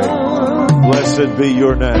pray. Blessed be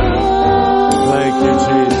your name. Thank you,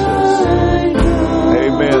 Jesus.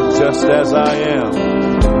 Amen. Just as I am.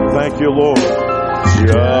 Thank you, Lord.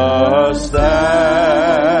 Just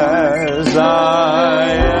as I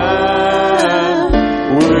am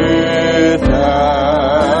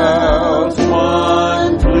without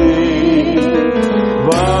one plea,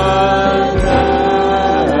 but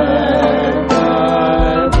that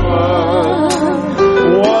thy blood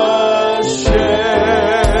was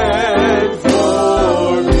shed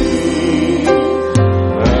for me,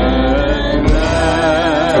 and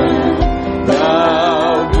that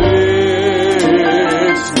thou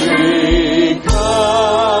didst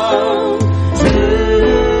become to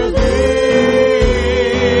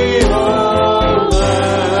thee, O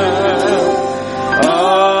Lamb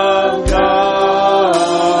of God,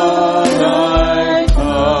 I come.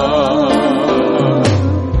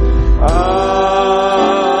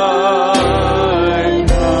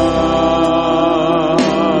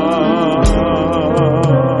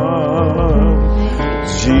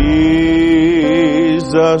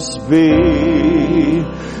 Jesus be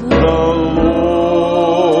the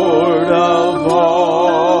Lord of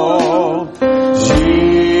all.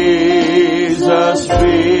 Jesus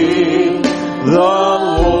be the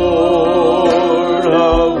Lord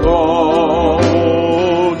of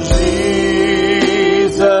all.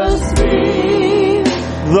 Jesus be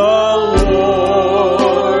the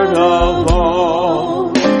Lord of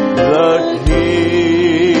all. The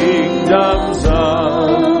kingdoms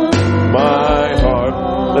of my heart.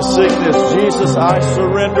 Let's sing this. Jesus, I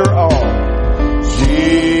surrender all.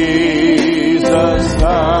 Jesus,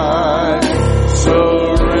 I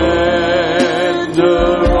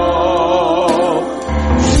surrender all.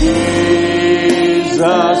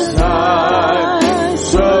 Jesus, I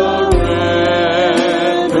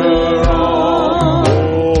surrender all.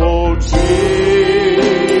 Oh, Jesus,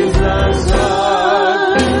 I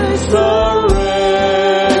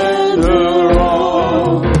surrender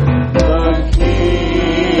all. The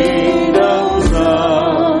kingdoms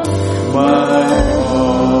of my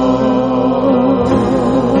heart.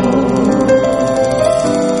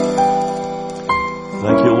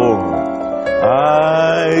 Thank you, Lord.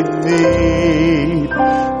 I need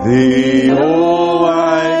thee, oh,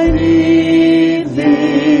 I need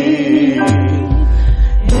thee.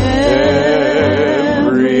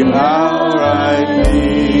 Every hour I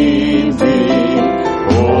need thee.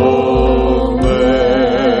 Oh,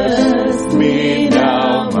 bless me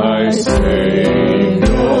now, my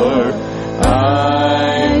Savior.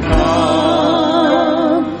 I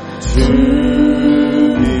come to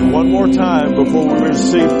thee. One more time before we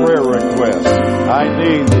receive prayer requests. I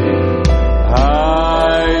need thee.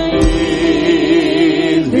 I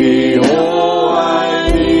need thee. Oh,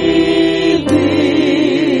 I need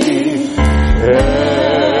thee.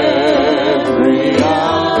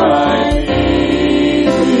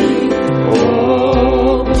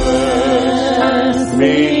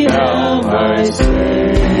 my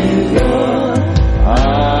Savior,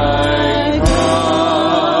 I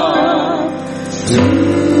come to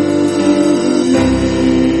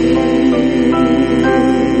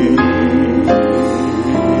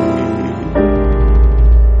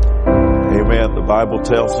The Bible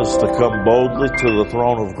tells us to come boldly to the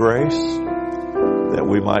throne of grace that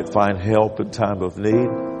we might find help in time of need.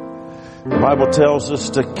 The Bible tells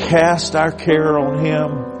us to cast our care on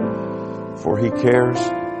Him, for He cares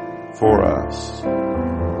for us.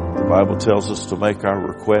 The Bible tells us to make our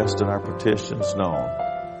requests and our petitions known.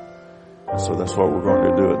 So that's what we're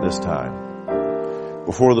going to do at this time.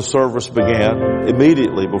 Before the service began,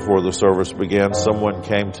 immediately before the service began, someone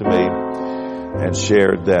came to me and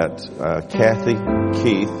shared that Kathy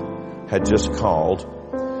Keith had just called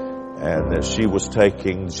and that she was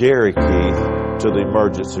taking Jerry Keith to the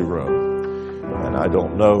emergency room. And I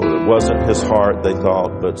don't know, it wasn't his heart, they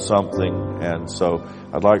thought, but something. And so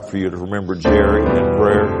I'd like for you to remember Jerry in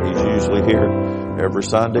prayer. He's usually here every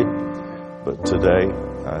Sunday, but today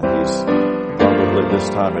he's probably this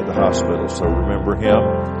time at the hospital. So remember him.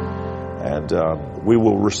 And we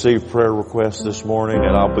will receive prayer requests this morning,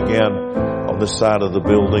 and I'll begin on this side of the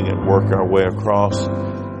building and work our way across.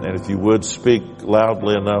 And if you would speak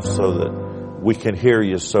loudly enough so that we can hear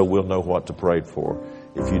you, so we'll know what to pray for,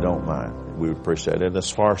 if you don't mind. We would appreciate it. And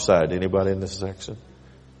this far side, anybody in this section?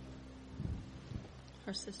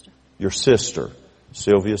 Her sister. Your sister,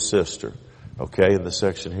 Sylvia's sister. Okay, in the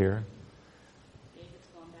section here. David's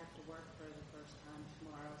going back to work for the first time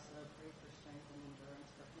tomorrow, so pray for strength and endurance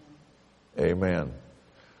for him. Amen.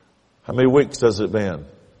 How many weeks has it been,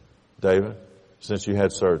 David, since you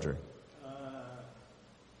had surgery?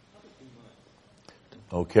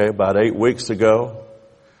 Okay, about 8 weeks ago,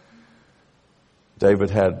 David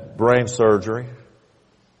had brain surgery.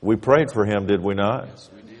 We prayed for him, did we not? Yes,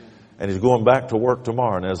 we did. And he's going back to work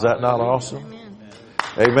tomorrow. Now, is that not awesome? Amen.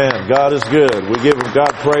 Amen. God is good. We give him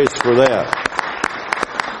God praise for that.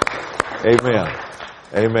 Amen.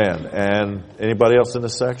 Amen. And anybody else in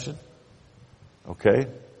this section? Okay.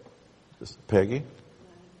 This is Peggy. My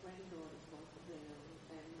granddaughter's both of them,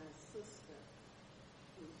 and my sister,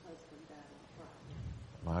 whose husband died on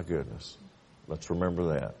Friday. My goodness. Let's remember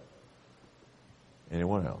that.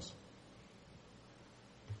 Anyone else?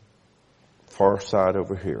 Far side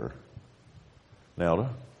over here. Nelda?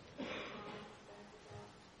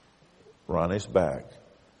 Ronnie's back.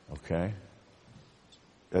 Okay.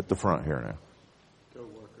 At the front here now.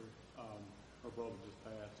 Co-worker, her brother just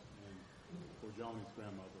passed, and for Johnny's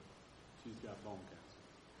grandmother, she's got bone cancer.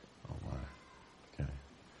 Oh my. Okay.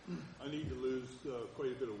 I need to lose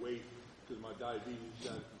quite a bit of weight because my diabetes is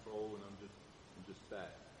out of control, and I'm just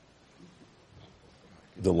fat.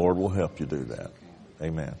 The Lord will help you do that.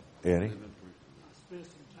 Amen. Eddie? I spent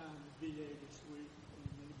some time at VA this week, and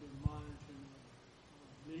they've been monitoring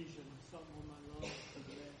a lesion, something on my lungs for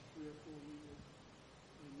the last 3 or 4 years.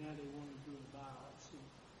 And now they want to do a biopsy.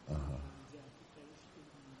 Application,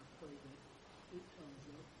 and I pray that it comes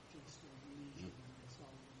up just a lesion. And that's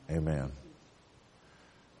all. Amen.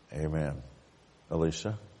 Amen.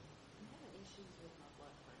 Alicia? I'm having issues with my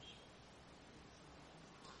blood pressure.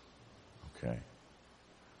 Okay.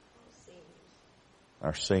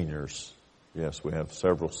 Our seniors. Yes, we have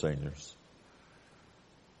several seniors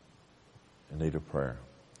in need of prayer.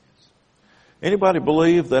 Anybody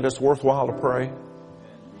believe that it's worthwhile to pray?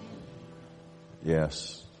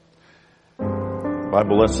 Yes. The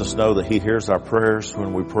Bible lets us know that He hears our prayers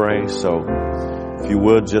when we pray. So if you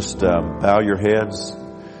would just bow your heads.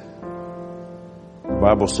 The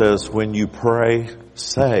Bible says when you pray,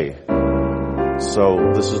 say.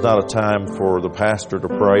 So this is not a time for the pastor to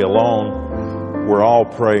pray alone. We're all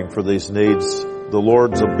praying for these needs. The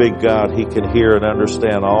Lord's a big God. He can hear and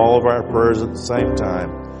understand all of our prayers at the same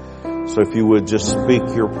time. So if you would just speak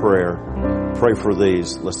your prayer, pray for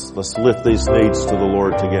these. Let's lift these needs to the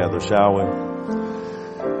Lord together, shall we?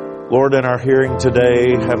 Lord, in our hearing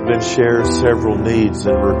today have been shared several needs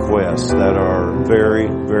and requests that are very,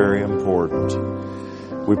 very important.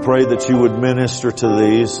 We pray that you would minister to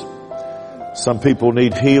these. Some people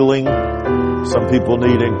need healing. Some people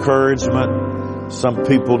need encouragement. Some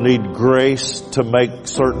people need grace to make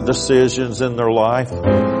certain decisions in their life,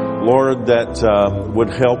 Lord, that would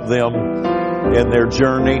help them in their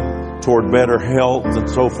journey toward better health and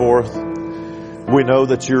so forth. We know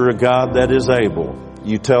that you're a God that is able.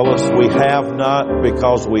 You tell us we have not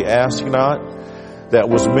because we ask not. That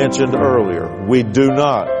was mentioned earlier. We do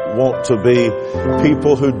not want to be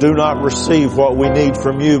people who do not receive what we need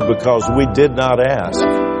from you because we did not ask.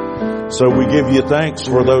 So we give you thanks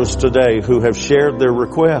for those today who have shared their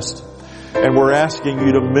request. And we're asking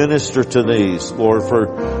you to minister to these, Lord,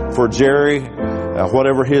 for Jerry,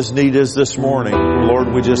 whatever his need is this morning.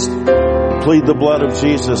 Lord, we just plead the blood of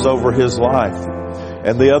Jesus over his life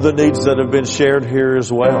and the other needs that have been shared here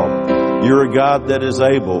as well. You're a God that is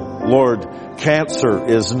able. Lord, cancer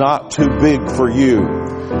is not too big for you,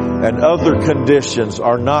 and other conditions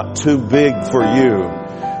are not too big for you.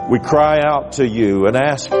 We cry out to you and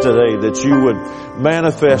ask today that you would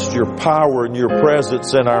manifest your power and your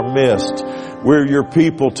presence in our midst. We're your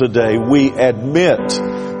people today. We admit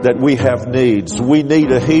that we have needs. We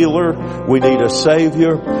need a healer. We need a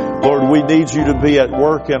Savior. Lord, we need you to be at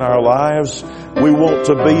work in our lives. We want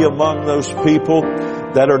to be among those people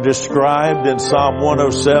that are described in Psalm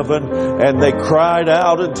 107, and they cried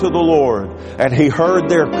out unto the Lord, and He heard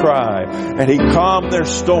their cry, and He calmed their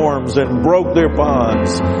storms and broke their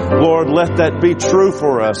bonds. Lord, let that be true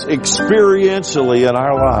for us experientially in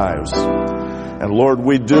our lives. And Lord,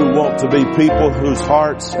 we do want to be people whose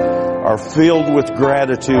hearts are filled with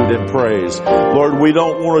gratitude and praise. Lord, we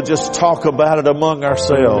don't want to just talk about it among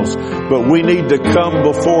ourselves, but we need to come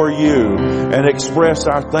before you and express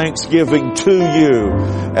our thanksgiving to you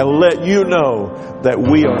and let you know that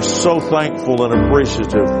we are so thankful and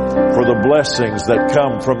appreciative for the blessings that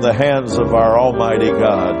come from the hands of our Almighty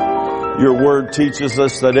God. Your word teaches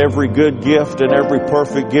us that every good gift and every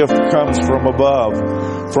perfect gift comes from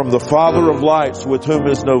above, from the Father of lights, with whom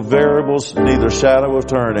is no variables, neither shadow of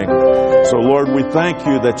turning. So Lord, we thank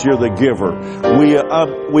you that you're the giver.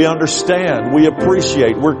 We understand, we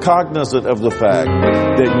appreciate, we're cognizant of the fact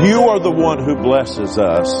that you are the one who blesses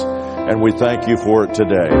us, and we thank you for it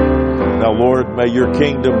today. Now Lord, may your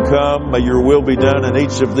kingdom come, may your will be done in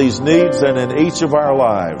each of these needs and in each of our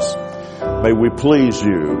lives. May we please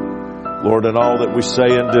you, Lord, in all that we say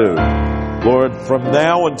and do. Lord, from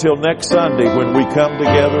now until next Sunday when we come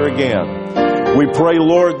together again, we pray,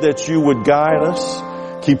 Lord, that you would guide us,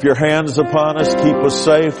 keep your hands upon us, keep us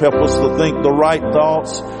safe, help us to think the right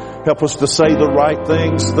thoughts, help us to say the right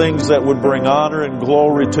things, things that would bring honor and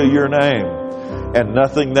glory to your name, and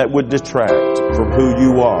nothing that would detract from who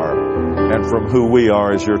you are and from who we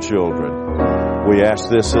are as your children. We ask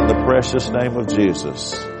this in the precious name of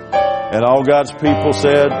Jesus. And all God's people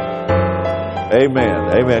said,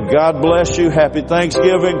 amen. Amen. God bless you. Happy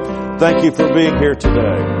Thanksgiving. Thank you for being here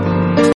today.